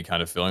or any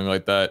kind of filling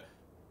like that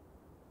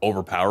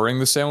overpowering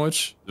the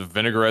sandwich. The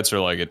vinaigrettes are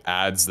like, it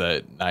adds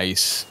that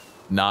nice,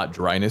 not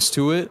dryness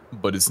to it,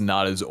 but it's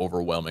not as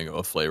overwhelming of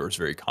a flavor. It's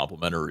very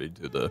complementary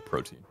to the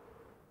protein.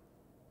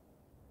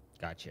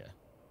 Gotcha.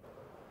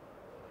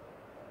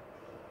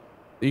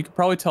 You can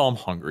probably tell I'm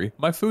hungry.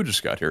 My food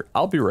just got here.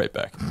 I'll be right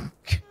back. I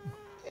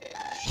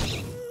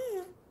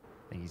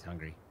think he's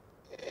hungry.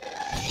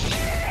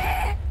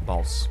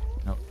 Balls.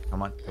 No,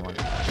 come on.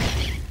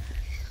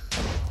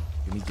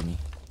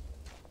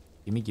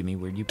 Gimme.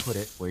 Where'd you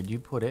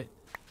put it?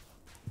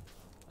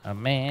 A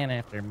man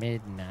after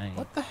midnight.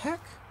 What the heck?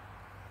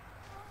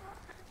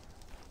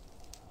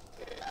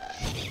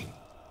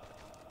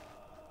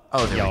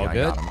 Oh, there we Y'all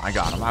go. good? I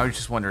got him. I was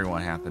just wondering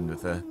what happened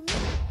with the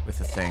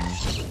thing.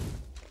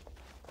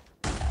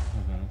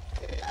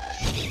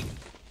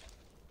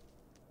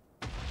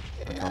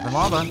 Don't drop in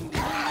lava.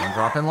 Don't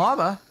drop in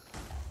lava.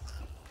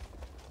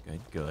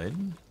 Good,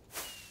 good.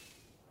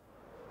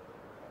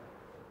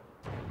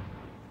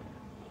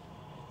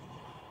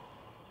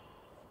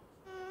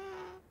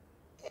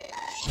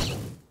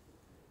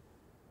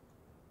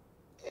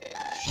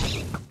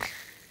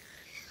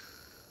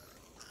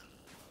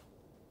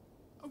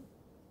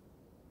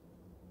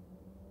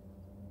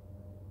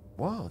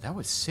 Whoa, that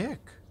was sick.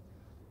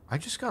 I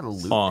just got a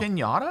loot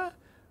pinata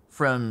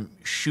from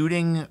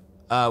shooting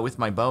with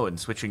my bow and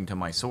switching to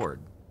my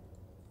sword.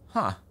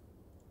 Huh.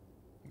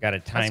 Got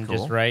it timed cool.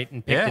 just right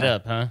and picked it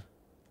up, huh?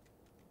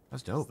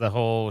 That's dope. The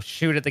whole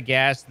shoot at the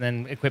gas and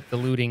then equip the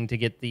looting to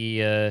get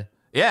the...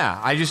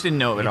 Yeah, I just didn't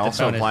know it would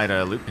also bonus. apply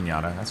to loot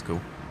pinata. That's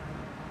cool.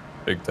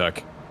 Big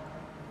tech.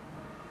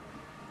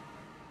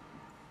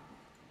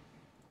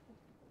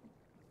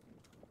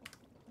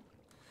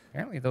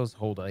 Apparently those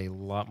hold a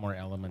lot more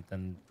element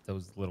than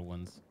those little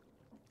ones.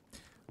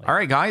 Like, All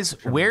right, guys,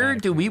 where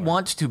do we dramatically more.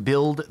 want to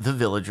build the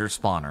villager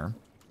spawner?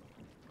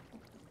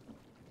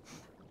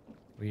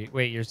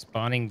 Wait, you're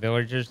spawning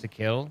villagers to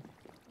kill?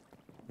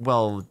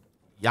 Well,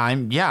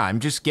 I'm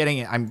just getting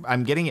it.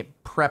 I'm getting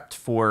it prepped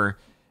for,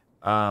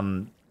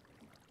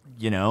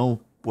 you know,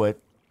 what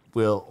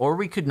will, or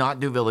we could not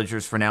do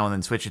villagers for now and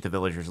then switch it to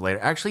villagers later.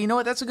 Actually, you know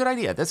what? That's a good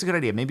idea. That's a good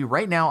idea. Maybe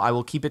right now I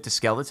will keep it to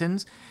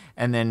skeletons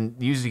and then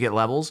use it to get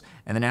levels.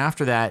 And then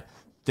after that,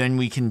 then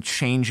we can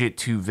change it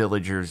to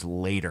villagers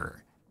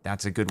later.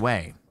 That's a good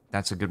way.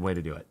 That's a good way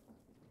to do it.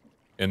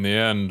 In the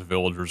end,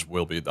 villagers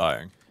will be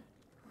dying.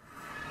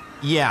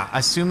 Yeah,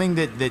 assuming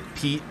that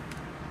Pete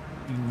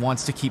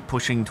wants to keep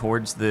pushing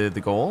towards the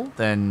goal,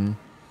 then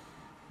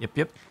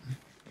yep.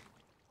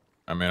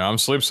 I mean, I'm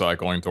sleep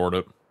cycling toward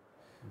it.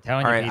 All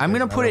All right, I'm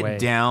going to put it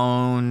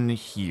down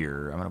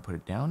here. I'm going to put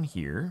it down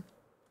here.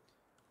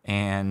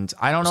 And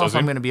I don't know if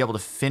I'm going to be able to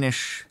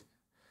finish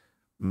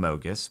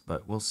Mogus,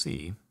 but we'll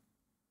see.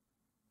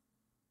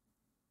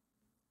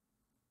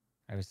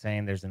 I was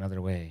saying there's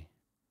another way.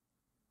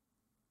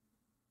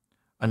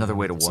 Another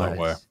way to what?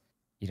 way.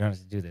 You don't have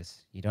to do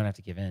this. You don't have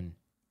to give in.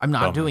 I'm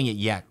not doing it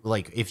yet.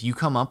 Like, if you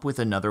come up with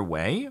another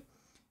way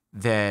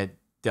that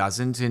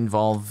doesn't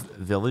involve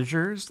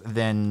villagers,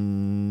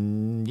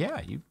 then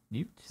yeah, you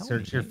tell me.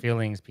 Search your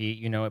feelings, Pete.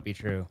 You know it be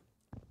true.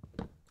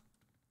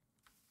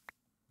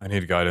 I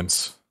need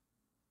guidance.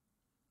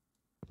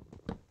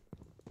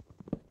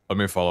 Let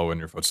me follow in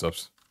your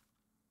footsteps.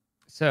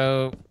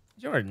 So,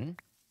 Jordan,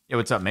 Yeah,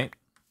 what's up, mate?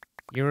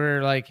 you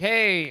were like,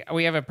 hey,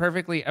 we have a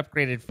perfectly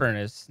upgraded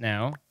furnace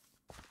now.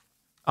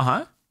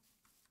 Uh-huh.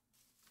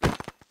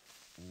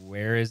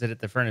 Where is it at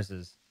the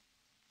furnaces?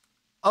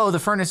 Oh, the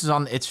furnace is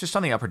on, it's just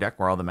on the upper deck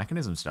where all the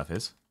mechanism stuff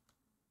is.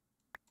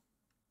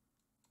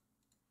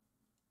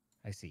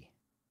 I see.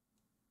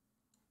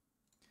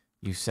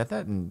 You said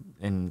that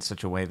in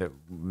such a way that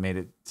made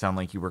it sound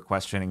like you were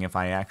questioning if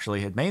I actually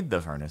had made the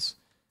furnace.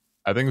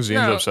 I think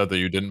Zine's upset that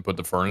you didn't put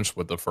the furnace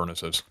with the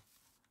furnaces.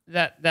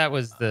 That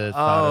was the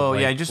thought of,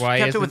 like, yeah, just why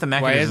kept it with the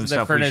mechanism why isn't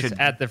stuff. the We furnace should-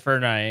 at the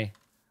furnace?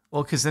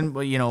 Well, because then,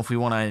 well, you know, if we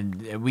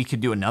want to, we could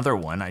do another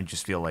one. I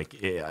just feel like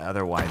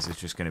otherwise it's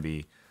just going to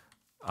be,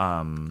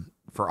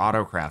 for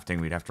auto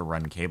crafting, we'd have to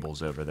run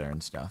cables over there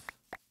and stuff.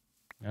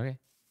 Okay.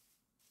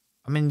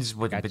 I mean, just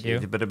what, Got you.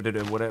 whatever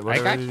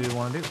got you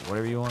want to do.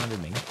 Whatever you want to do,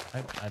 me.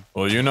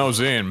 Well, you know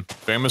Zine,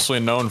 famously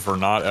known for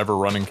not ever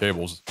running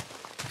cables.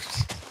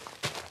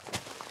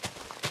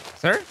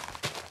 Sir?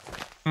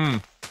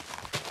 I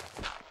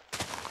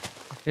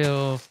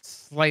feel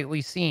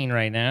slightly seen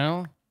right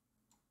now.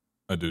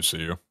 I do see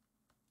you.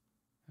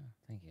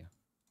 Thank you.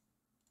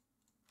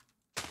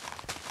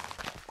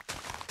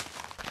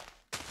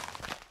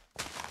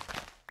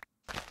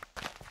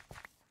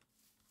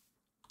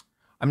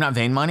 I'm not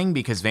vein mining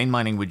because vein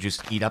mining would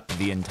just eat up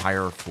the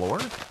entire floor.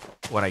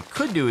 What I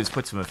could do is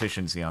put some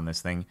efficiency on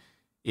this thing.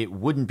 It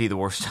wouldn't be the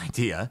worst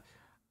idea.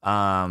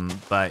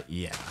 But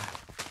yeah.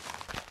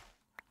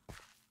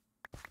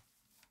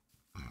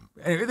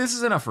 Anyway, this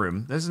is enough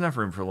room. There's enough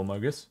room for little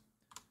Mogus.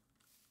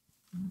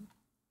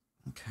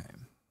 Okay.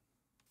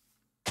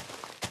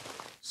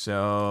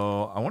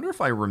 So I wonder if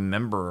I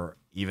remember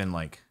even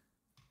like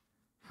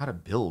how to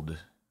build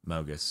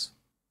Mogus.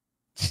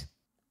 Do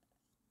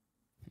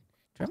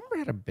you remember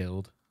how to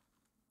build?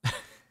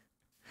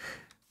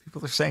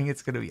 People are saying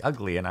it's going to be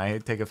ugly, and I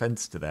take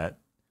offense to that.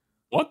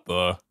 What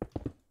the?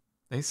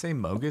 They say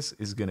Mogus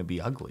is going to be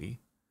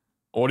ugly.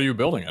 What are you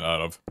building it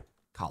out of?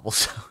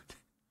 Cobblestone.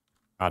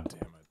 God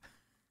damn it.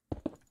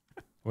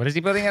 What is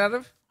he building it out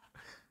of?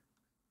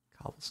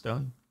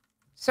 Cobblestone.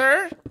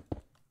 Sir?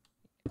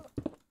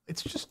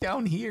 It's just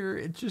down here.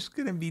 It's just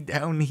going to be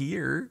down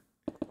here.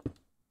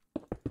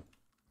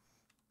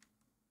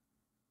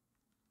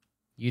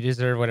 You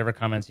deserve whatever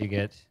comments you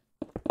get.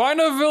 Find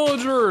a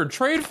villager!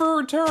 Trade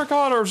for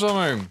terracotta or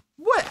something!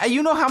 What?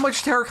 You know how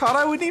much terracotta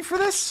I would need for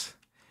this?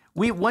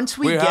 Once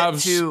we get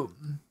have to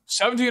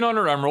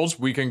 1,700 emeralds,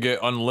 we can get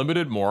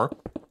unlimited more.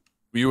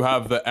 You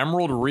have the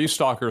Emerald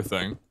Restocker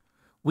thing.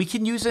 We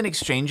can use an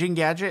exchanging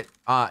gadget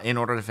in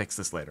order to fix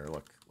this later.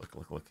 Look.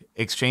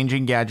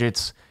 Exchanging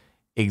gadgets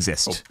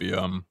exist.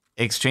 Copium.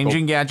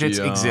 Exchanging gadgets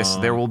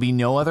exist. There will be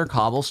no other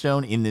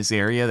cobblestone in this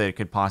area that it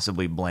could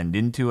possibly blend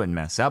into and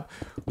mess up.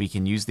 We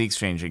can use the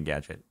exchanging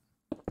gadget.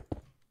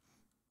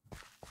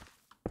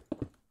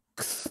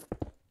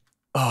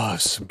 Oh,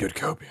 some good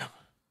copium.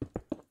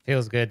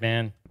 Feels good,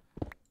 man.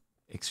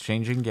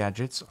 Exchanging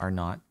gadgets are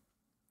not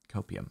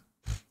copium.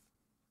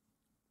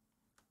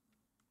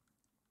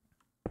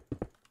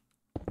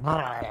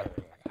 Why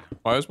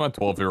is my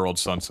 12-year-old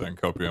son saying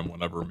copium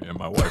whenever me and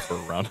my wife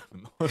are around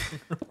him?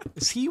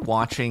 Is he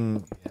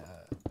watching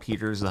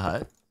Peter's the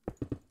Hut?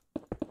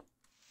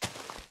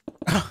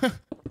 Are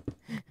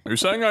you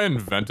saying I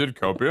invented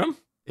copium?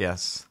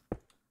 Yes.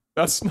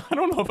 I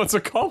don't know if that's a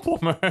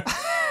compliment.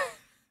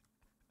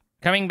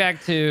 Coming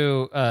back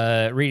to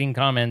reading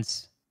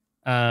comments,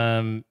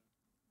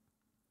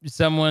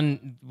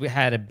 someone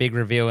had a big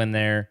reveal in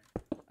there.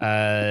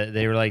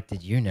 They were like,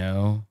 "Did you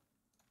know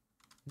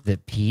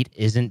that Pete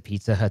isn't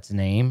Pizza Hut's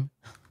name?"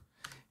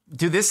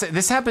 Dude,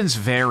 this happens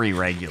very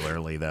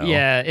regularly, though.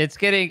 Yeah, it's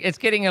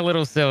getting a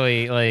little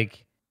silly.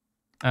 Like,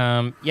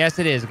 yes,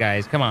 it is,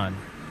 guys. Come on.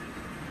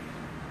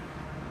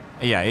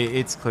 Yeah,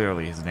 it's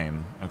clearly his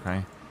name.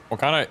 Okay. What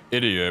kind of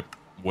idiot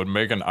would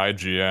make an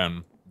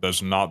IGN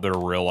that's not their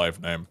real life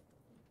name?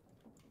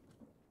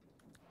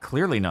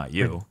 Clearly not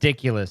you.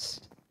 Ridiculous.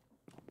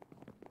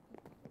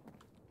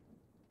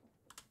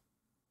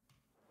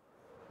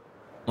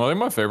 Well, I think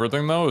my favorite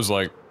thing though is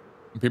like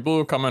people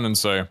who come in and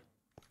say,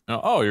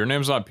 "Oh, your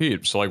name's not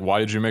Pete, so like, why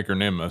did you make your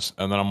name this?"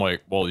 And then I'm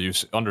like, "Well, you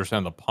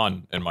understand the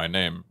pun in my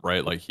name,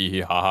 right? Like hee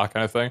hee ha ha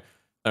kind of thing."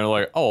 And they're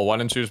like, "Oh, well, why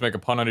didn't you just make a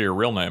pun out of your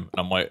real name?" And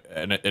I'm like,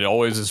 and it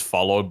always is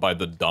followed by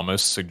the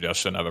dumbest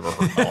suggestion I've ever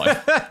heard in my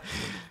life.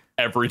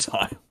 Every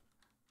time.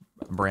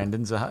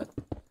 Brandon's a Hut.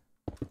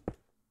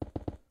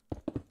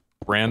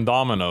 Brand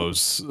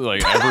Dominoes,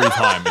 like every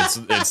time.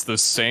 It's the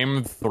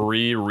same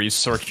 3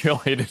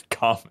 recirculated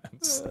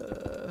comments.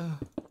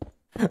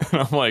 And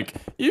I'm like,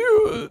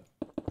 I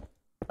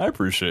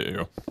appreciate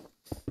you.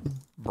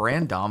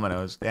 Brand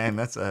Dominoes. Dang,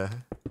 that's a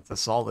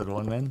solid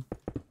one, man.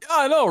 Yeah,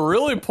 I know,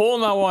 really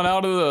pulling that one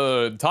out of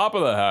the top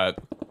of the hat.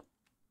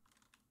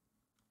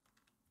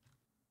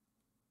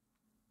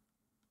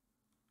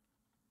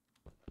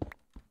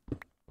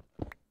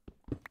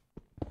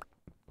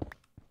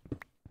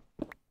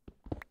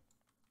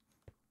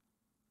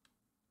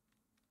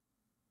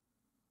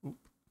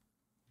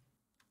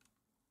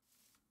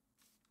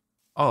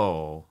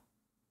 Oh.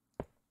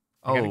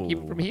 I gotta keep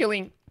it from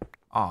healing.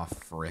 Ah,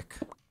 frick.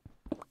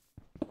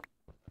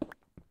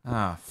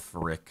 Ah,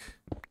 frick.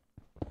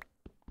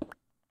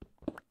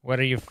 What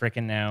are you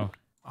fricking now?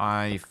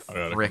 I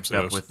fricked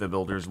up with the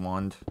builder's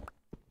wand.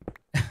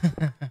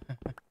 I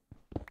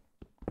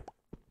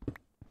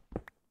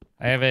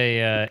have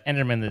a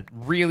Enderman that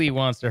really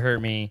wants to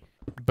hurt me,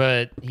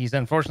 but he's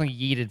unfortunately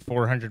yeeted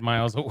 400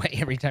 miles away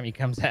every time he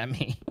comes at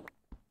me.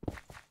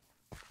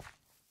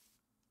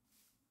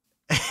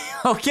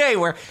 Okay,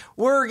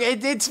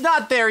 it's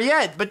not there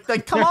yet, but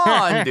like, come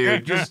on,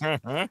 dude. Just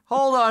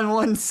hold on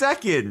 1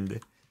 second.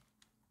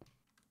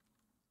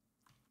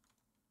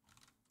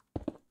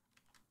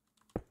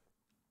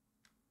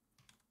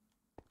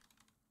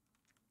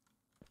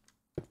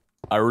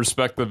 I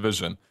respect the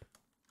vision.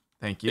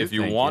 Thank you. If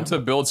you want to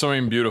build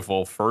something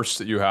beautiful, first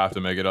you have to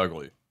make it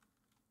ugly.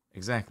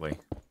 Exactly.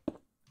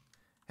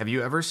 Have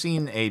you ever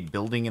seen a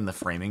building in the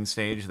framing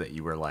stage that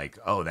you were like,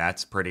 oh,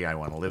 that's pretty, I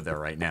want to live there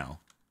right now?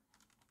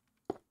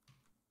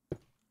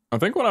 I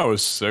think when I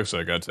was 6,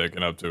 I got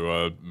taken up to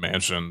a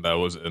mansion that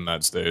was in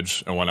that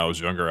stage. And when I was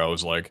younger, I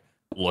was like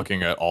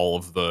looking at all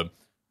of the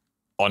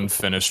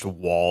unfinished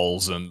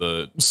walls and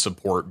the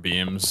support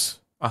beams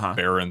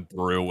bearing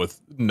through with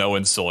no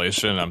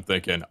insulation. I'm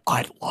thinking,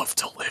 I'd love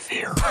to live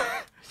here.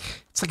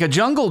 It's like a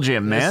jungle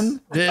gym, man.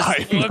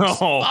 This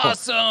looks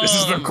awesome. This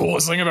is the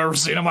coolest thing I've ever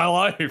seen in my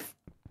life.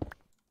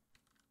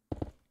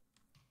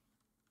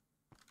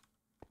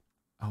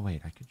 Oh,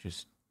 wait, I could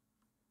just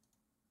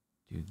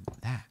do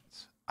that.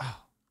 Oh,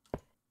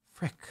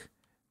 frick.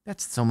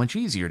 That's so much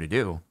easier to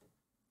do.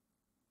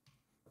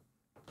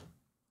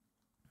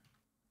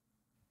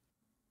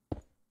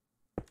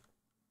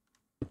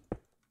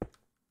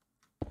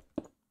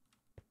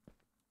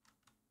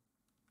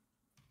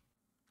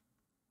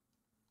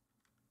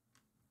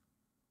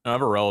 I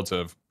have a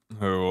relative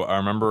who I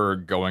remember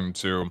going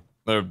to.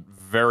 They're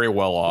very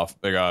well off.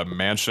 They got a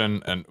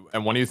mansion, and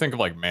when you think of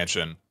like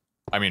mansion,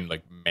 I mean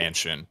like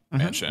mansion.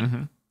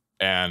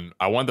 And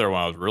I went there when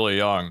I was really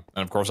young,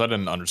 and of course I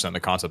didn't understand the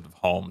concept of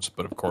homes,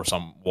 but of course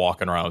I'm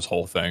walking around this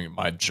whole thing,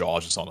 my jaw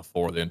just on the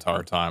floor the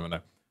entire time, and I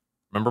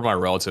remember my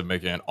relative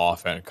making an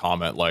offhand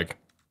comment like,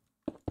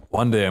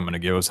 "One day I'm going to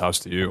give this house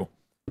to you."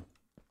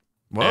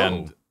 Whoa.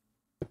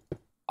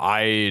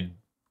 And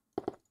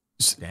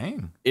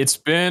Dang. It's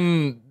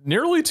been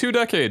nearly 2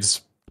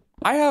 decades.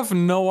 I have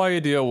no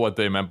idea what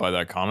they meant by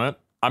that comment.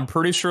 I'm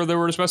pretty sure they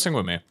were just messing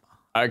with me.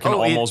 I can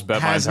almost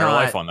bet my entire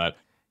life on that.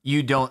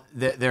 you don't.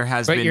 There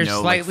has But been you're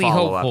no slightly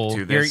follow-up hopeful.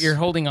 to this. You're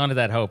holding on to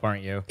that hope,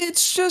 aren't you?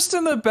 It's just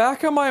in the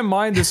back of my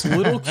mind, this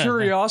little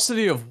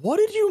curiosity of what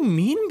did you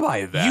mean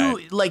by that?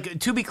 You, like,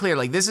 to be clear,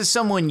 like, this is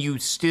someone you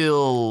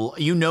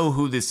know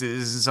who this is.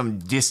 This is some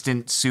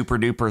distant super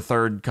duper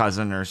third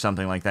cousin or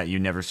something like that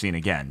you've never seen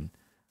again.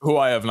 Who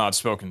I have not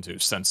spoken to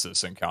since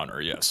this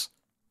encounter, yes.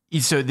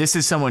 So this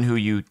is someone who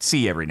you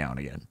see every now and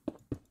again.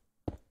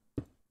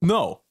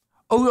 No.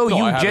 Oh, No,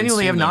 you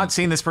genuinely have not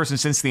seen this person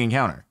since the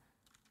encounter.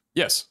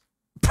 Yes.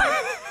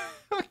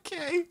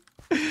 Okay.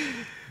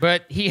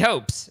 But he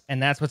hopes, and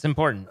that's what's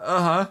important.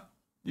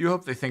 You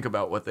hope they think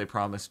about what they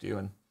promised you,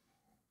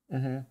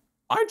 and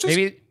I just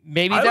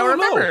Maybe I they'll don't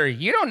know. remember.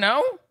 You don't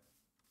know.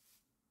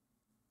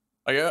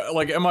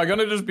 like, am I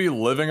gonna just be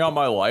living out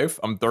my life?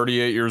 I'm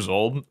 38 years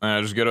old, and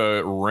I just get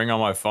a ring on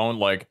my phone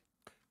like,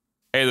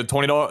 "Hey, the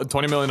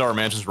 $20 million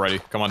mansion's ready.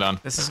 Come on down."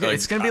 this is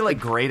it's gonna be like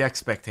Great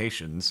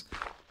Expectations.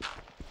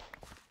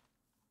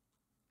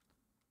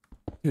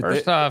 Dude,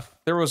 First off,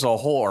 there was a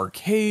whole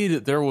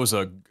arcade. There was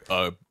a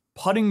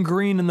putting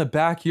green in the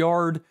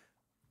backyard.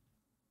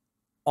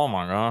 Oh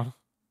my god.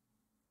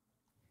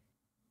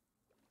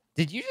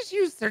 did you just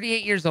use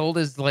 38 years old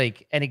as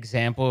like an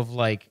example of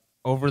like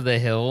over the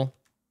hill?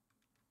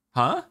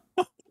 Huh?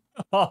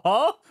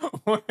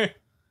 Wait,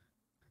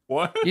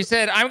 what? You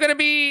said I'm gonna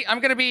be,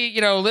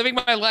 living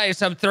my life.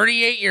 So I'm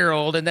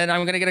 38-year-old, and then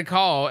I'm gonna get a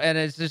call, and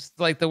it's just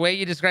like the way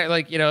you describe,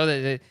 like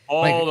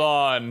Hold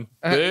on.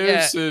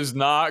 This is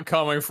not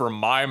coming from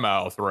my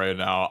mouth right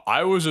now.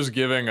 I was just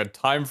giving a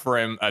time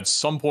frame at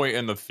some point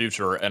in the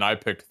future, and I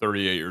picked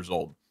 38 years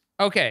old.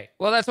 Okay,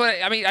 well that's what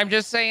I mean. I'm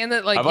just saying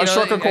that, like, Have I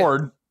struck a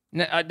chord?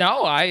 No,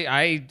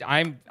 my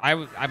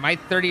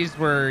 30s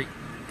were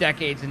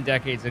decades and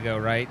decades ago,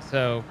 right?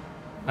 So.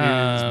 He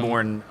was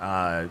born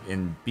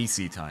in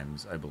BC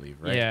times, I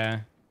believe, right?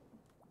 Yeah.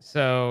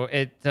 So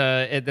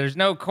there's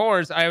no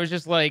chords. I was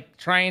just like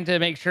trying to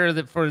make sure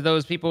that for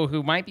those people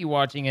who might be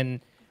watching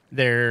in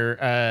their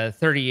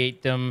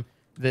 38dom,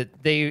 that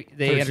they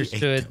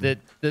understood that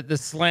the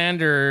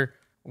slander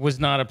was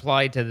not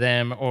applied to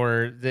them,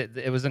 or that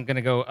it wasn't going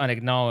to go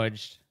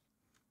unacknowledged.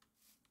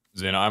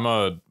 Zena, I'm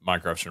a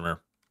Minecraft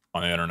streamer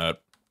on the internet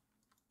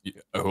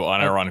who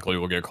unironically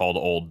will get called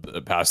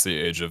old past the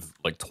age of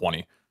like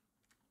 20.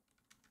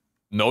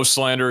 No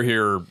slander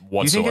here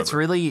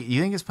whatsoever.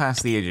 You think it's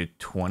past the age of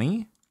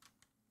 20?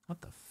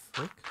 What the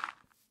frick?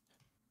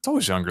 It's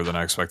always younger than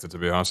I expected to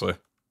be, honestly.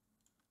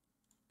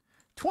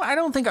 I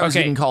don't think I was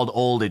getting called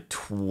old at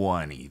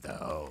 20,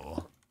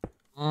 though.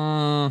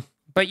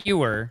 But you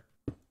were.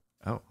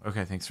 Oh,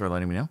 okay. Thanks for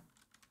letting me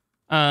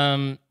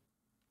know.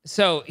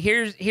 So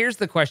here's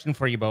the question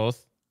for you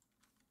both.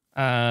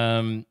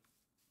 Have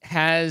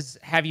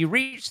you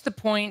reached the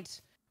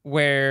point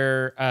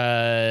where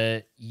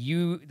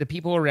the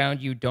people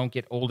around you don't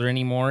get older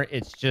anymore?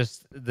 It's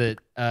just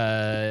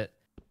that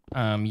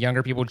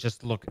younger people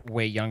just look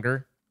way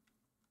younger?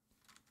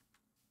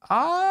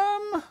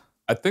 I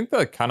think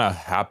that kind of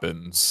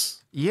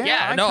happens.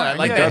 Yeah,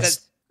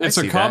 It's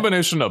a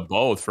combination of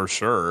both for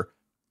sure.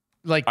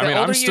 Like, I mean,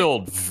 I'm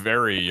still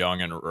very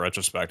young in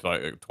retrospect.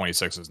 Like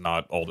 26 is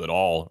not old at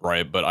all,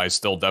 right? But I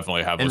still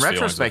definitely have those in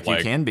retrospect,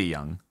 feelings of, like, you can be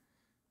young.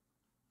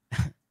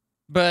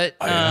 But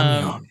I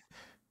am young.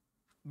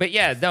 But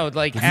yeah, no,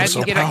 like as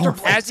you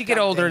get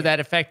older, that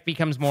effect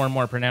becomes more and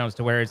more pronounced,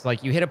 to where it's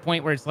like you hit a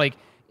point where it's like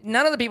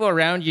none of the people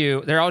around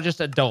you, they're all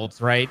just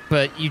adults, right?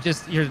 But you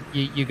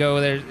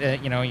go there,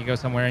 you go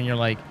somewhere and you're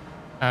like,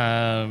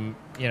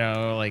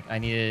 like I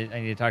need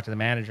to talk to the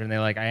manager, and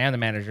they're like, I am the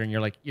manager, and you're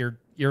like, you're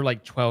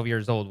like 12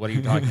 years old. What are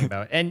you talking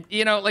about? And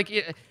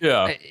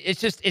it's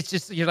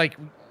just you're like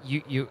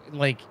you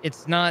like,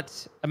 it's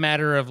not a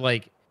matter of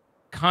like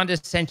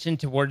condescension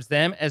towards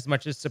them as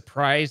much as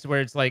surprise, where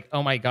it's like,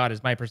 oh my god,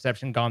 has my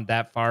perception gone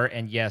that far?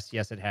 And yes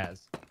it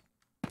has.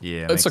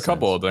 Yeah, it's a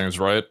couple of things,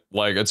 right?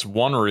 Like, it's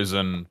one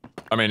reason.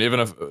 I mean, even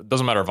if it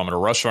doesn't matter if I'm at a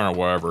restaurant or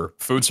wherever,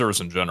 food service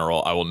in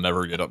general, I will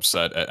never get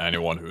upset at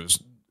anyone who's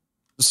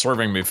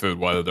serving me food,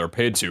 whether they're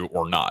paid to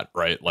or not,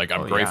 right? Like,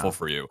 I'm grateful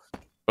for you.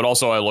 But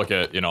also I look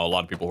at, a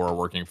lot of people who are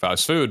working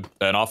fast food,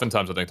 and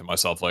oftentimes I think to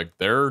myself, like,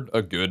 they're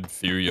a good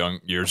few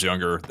years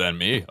younger than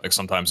me. Like,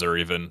 sometimes they're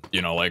even,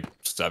 like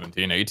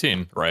 17,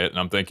 18, right? And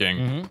I'm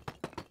thinking,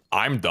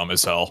 I'm dumb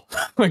as hell.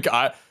 Like,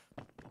 I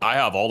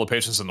have all the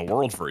patience in the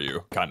world for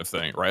you, kind of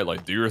thing, right?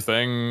 Like, do your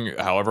thing,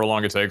 however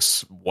long it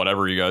takes,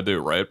 whatever you gotta do,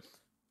 right?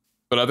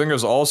 But I think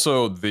there's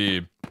also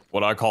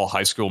what I call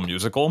High School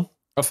Musical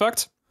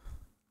effect,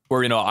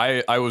 where,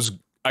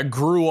 I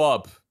grew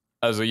up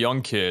as a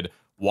young kid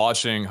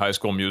watching High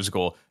School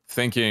Musical,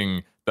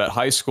 thinking that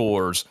high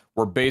schoolers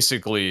were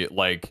basically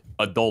like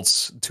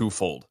adults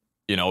twofold,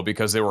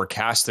 because they were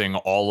casting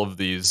all of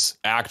these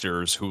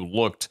actors who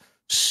looked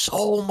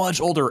so much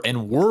older,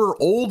 and we're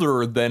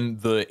older than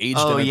the age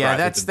demographic. Oh yeah,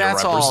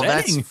 that's all.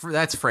 Representing.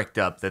 That's fricked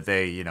up that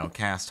they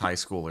cast high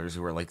schoolers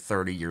who are like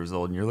 30 years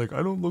old, and you're like,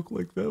 I don't look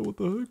like that. What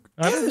the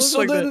heck? Yeah,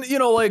 so then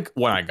like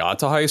when I got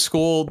to high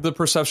school, the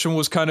perception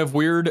was kind of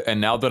weird, and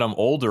now that I'm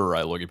older,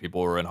 I look at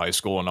people who are in high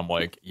school, and I'm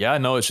like, yeah,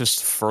 no, it's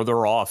just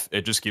further off.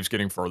 It just keeps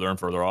getting further and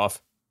further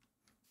off.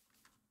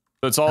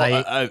 So it's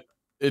all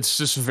it's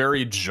just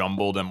very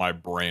jumbled in my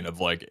brain of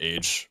like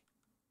age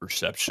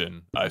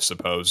perception, I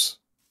suppose.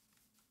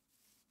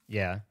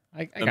 Yeah,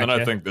 I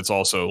think it's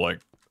also like,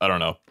 I don't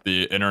know,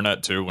 the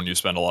internet too. When you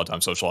spend a lot of time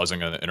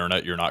socializing on the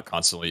internet, you're not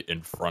constantly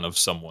in front of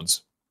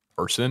someone's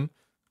person.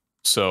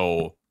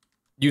 So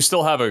you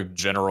still have a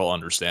general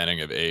understanding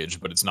of age,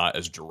 but it's not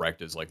as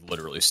direct as like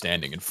literally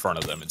standing in front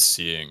of them and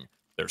seeing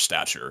their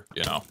stature,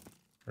 you know?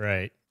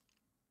 Right.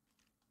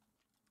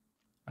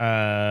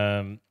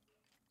 All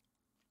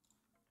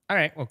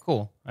right. Well,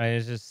 cool. I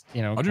was just,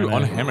 How'd you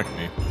unhammock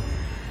me?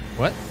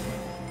 What?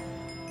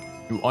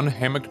 You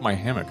unhammocked my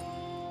hammock.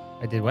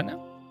 I did what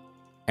now?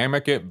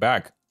 Hammock it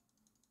back.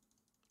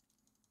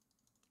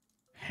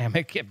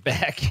 Hammock it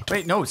back.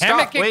 Wait, no,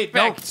 stop. Wait,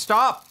 no,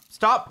 stop.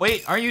 Stop.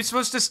 Wait, are you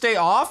supposed to stay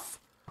off?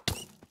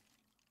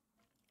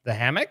 The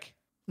hammock?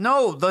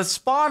 No, the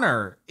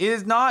spawner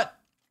is not.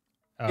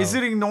 Oh. Is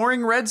it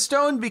ignoring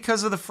redstone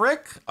because of the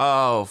frick?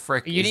 Oh,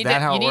 frick. You is need that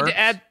to, how it works?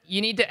 You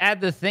need to add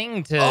the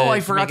thing to. Oh, I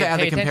forgot to add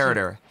the attention.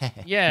 comparator.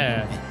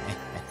 Yeah.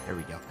 There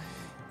we go.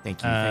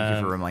 Thank you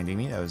for reminding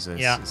me. That was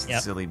a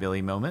silly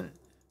Billy moment.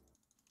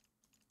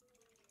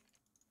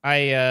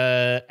 I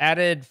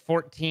added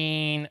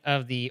 14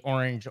 of the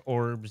orange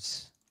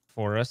orbs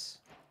for us.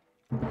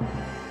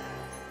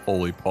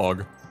 Holy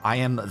pog. I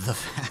am the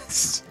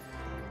best.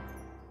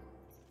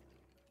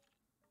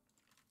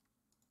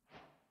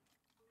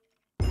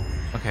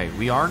 Okay,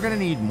 we are going to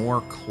need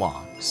more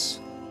clocks,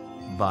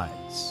 but...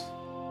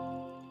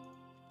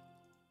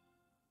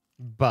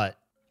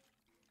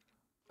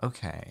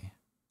 Okay.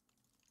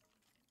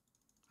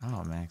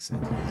 Oh, max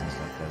entities and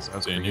stuff does. Oh,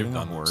 So you've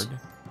done word.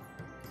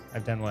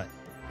 I've done what?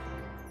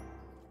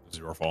 It's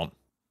your fault.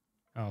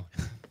 Oh.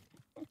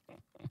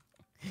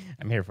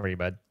 I'm here for you,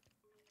 bud.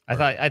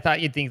 I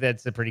thought you'd think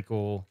that's a pretty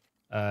cool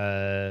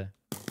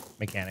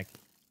mechanic.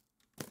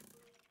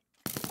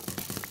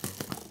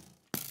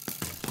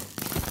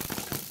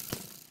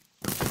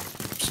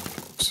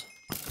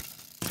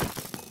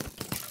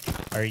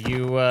 Are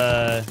you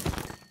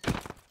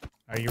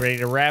ready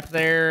to wrap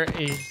there,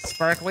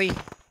 Sparkly?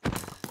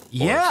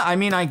 Yeah, I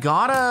mean, I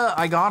got a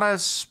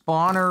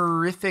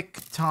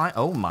spawnerific time.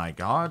 Oh my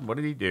god, what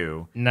did he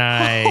do?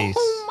 Nice.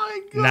 Oh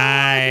my god.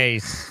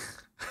 Nice.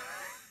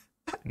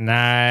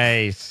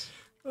 Nice.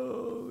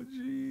 Oh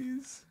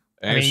jeez.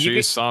 And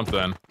she's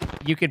something.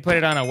 You could put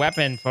it on a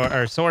weapon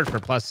or sword for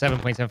plus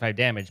 7.75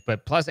 damage,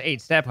 but plus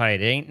 8 step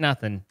height ain't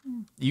nothing.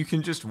 You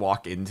can just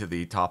walk into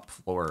the top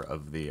floor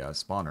of the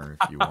spawner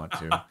if you want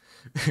to.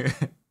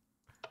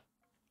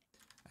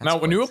 Now,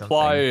 when you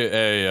apply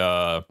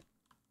a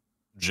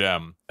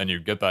gem and you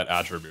get that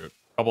attribute,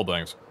 couple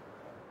things.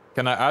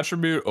 Can that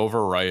attribute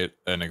overwrite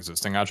an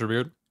existing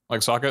attribute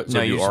like socket? So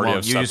no, you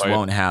just height?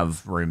 won't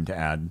have room to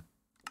add.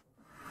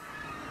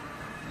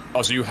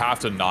 Oh, so you have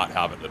to not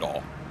have it at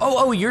all.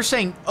 Oh, you're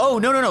saying? Oh,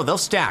 no, they'll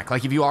stack.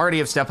 Like if you already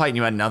have step height and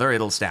you add another,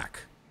 it'll stack.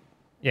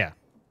 Yeah.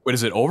 Wait,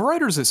 is it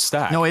override or is it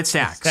stack? No, it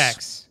stacks. It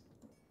stacks.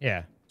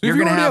 Yeah. So you're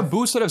gonna have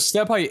boots that have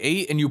step height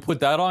 8 and you put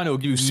that on, it'll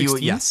give you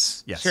 16?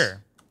 Yes.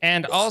 Sure.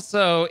 And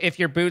also, if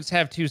your boots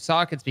have 2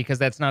 sockets, because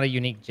that's not a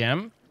unique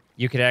gem,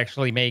 you could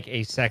actually make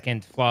a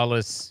second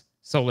flawless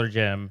solar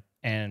gem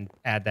and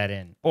add that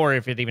in. Or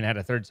if it even had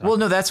a third socket. Well,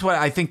 no, that's what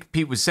I think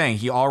Pete was saying.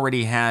 He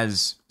already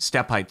has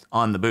step height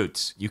on the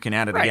boots. You can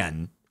add it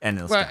again. And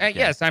it'll stack,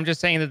 yes, I'm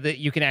just saying that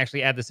you can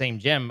actually add the same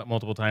gem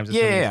multiple times as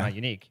something that's not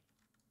unique.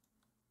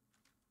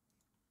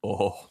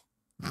 Oh.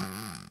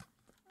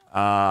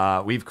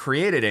 We've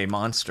created a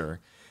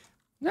monster.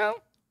 No.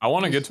 I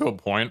want to get to a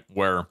point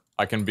where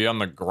I can be on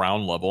the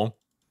ground level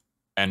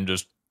and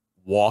just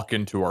walk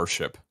into our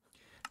ship.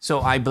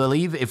 So I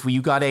believe if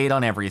you got 8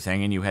 on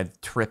everything and you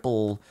had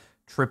triple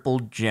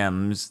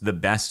gems, the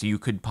best you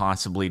could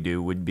possibly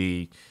do would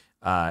be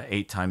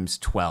 8 times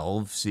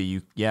 12. So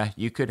you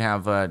could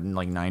have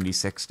like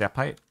 96 step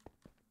height.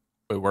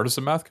 Wait, where does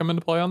the math come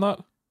into play on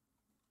that?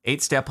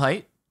 8 step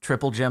height,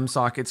 triple gem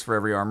sockets for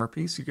every armor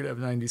piece. You could have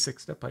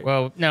 96 step height.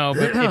 Well, no,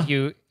 but if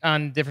you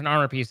on different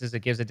armor pieces,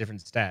 it gives a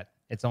different stat.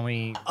 It's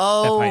only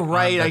oh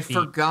right, I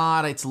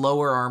forgot. It's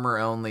lower armor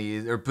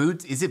only or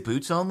boots. Is it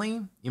boots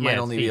only? You might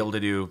only be able to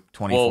do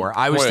 24. Well,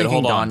 I was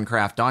thinking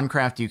Dawncraft.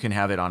 Dawncraft, you can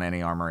have it on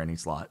any armor, any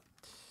slot.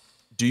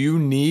 Do you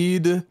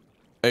need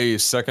a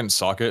second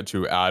socket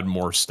to add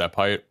more step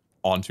height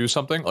onto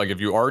something? Like if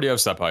you already have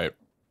step height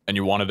and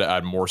you wanted to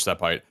add more step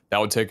height, that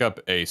would take up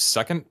a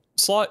second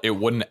slot. It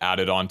wouldn't add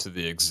it onto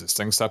the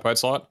existing step height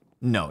slot.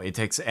 No, it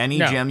takes any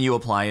gem you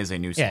apply as a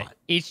new slot.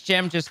 Each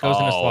gem just goes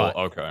in a slot.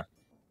 Okay.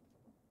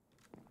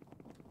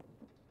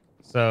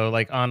 So,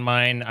 like on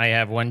mine, I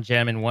have 1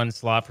 gem in 1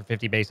 slot for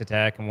 50 base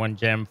attack and 1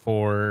 gem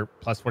for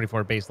plus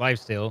 44 base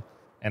lifesteal,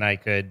 and I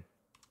could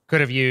Could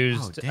have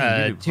used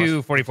dang,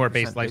 two 44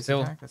 base 50% life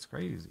still. attack? That's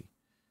crazy.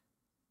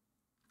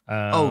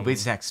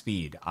 Base attack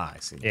speed. I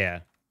see.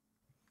 Yeah.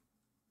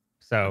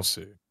 So Let's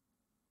see.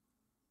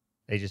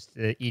 they just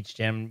each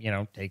gem,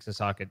 takes a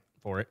socket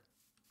for it.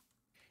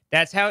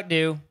 That's how it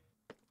do.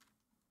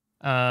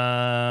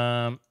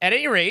 At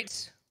any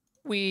rate,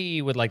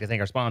 we would like to thank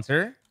our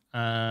sponsor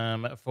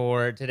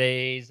for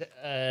today's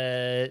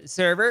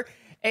server,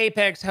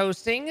 Apex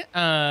Hosting.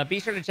 Be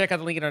sure to check out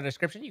the link in our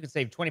description. You can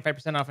save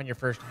 25% off on your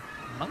first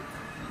month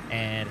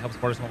and help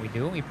support us in what we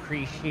do. We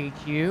appreciate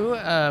you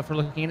for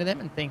looking into them,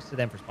 and thanks to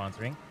them for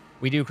sponsoring.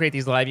 We do create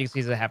these live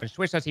UXTs that happen.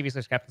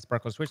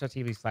 Twitch.tv/CaptainSparkles,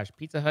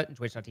 Twitch.tv/Pizza Hut, and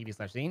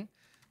Twitch.tv/Zine.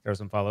 Throw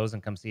some follows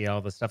and come see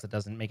all the stuff that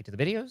doesn't make it to the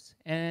videos.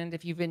 And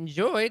if you've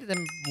enjoyed, then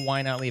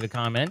why not leave a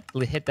comment?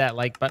 Hit that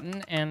like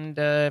button. And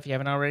if you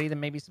haven't already, then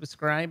maybe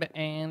subscribe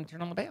and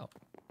turn on the bell.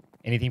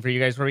 Anything for you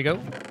guys before we go?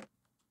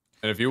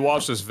 And if you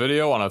watch this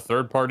video on a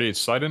third-party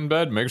site in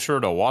bed, make sure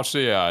to watch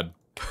the ad.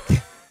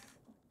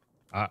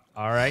 All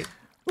right.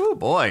 Oh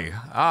boy!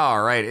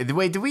 All right.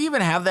 Wait, did we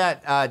even have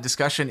that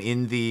discussion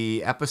in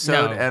the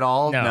episode at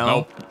all? No.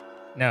 Nope.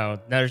 No,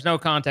 there's no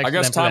context. I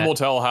guess for them time for will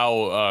tell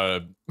how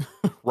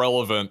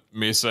relevant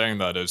me saying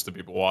that is to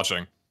people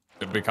watching.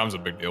 If it becomes a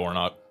big deal or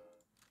not.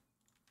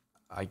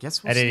 I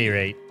guess we'll At see. any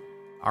rate.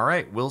 All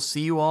right. We'll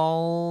see you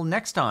all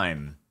next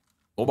time.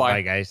 Well, bye.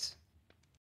 Bye, guys.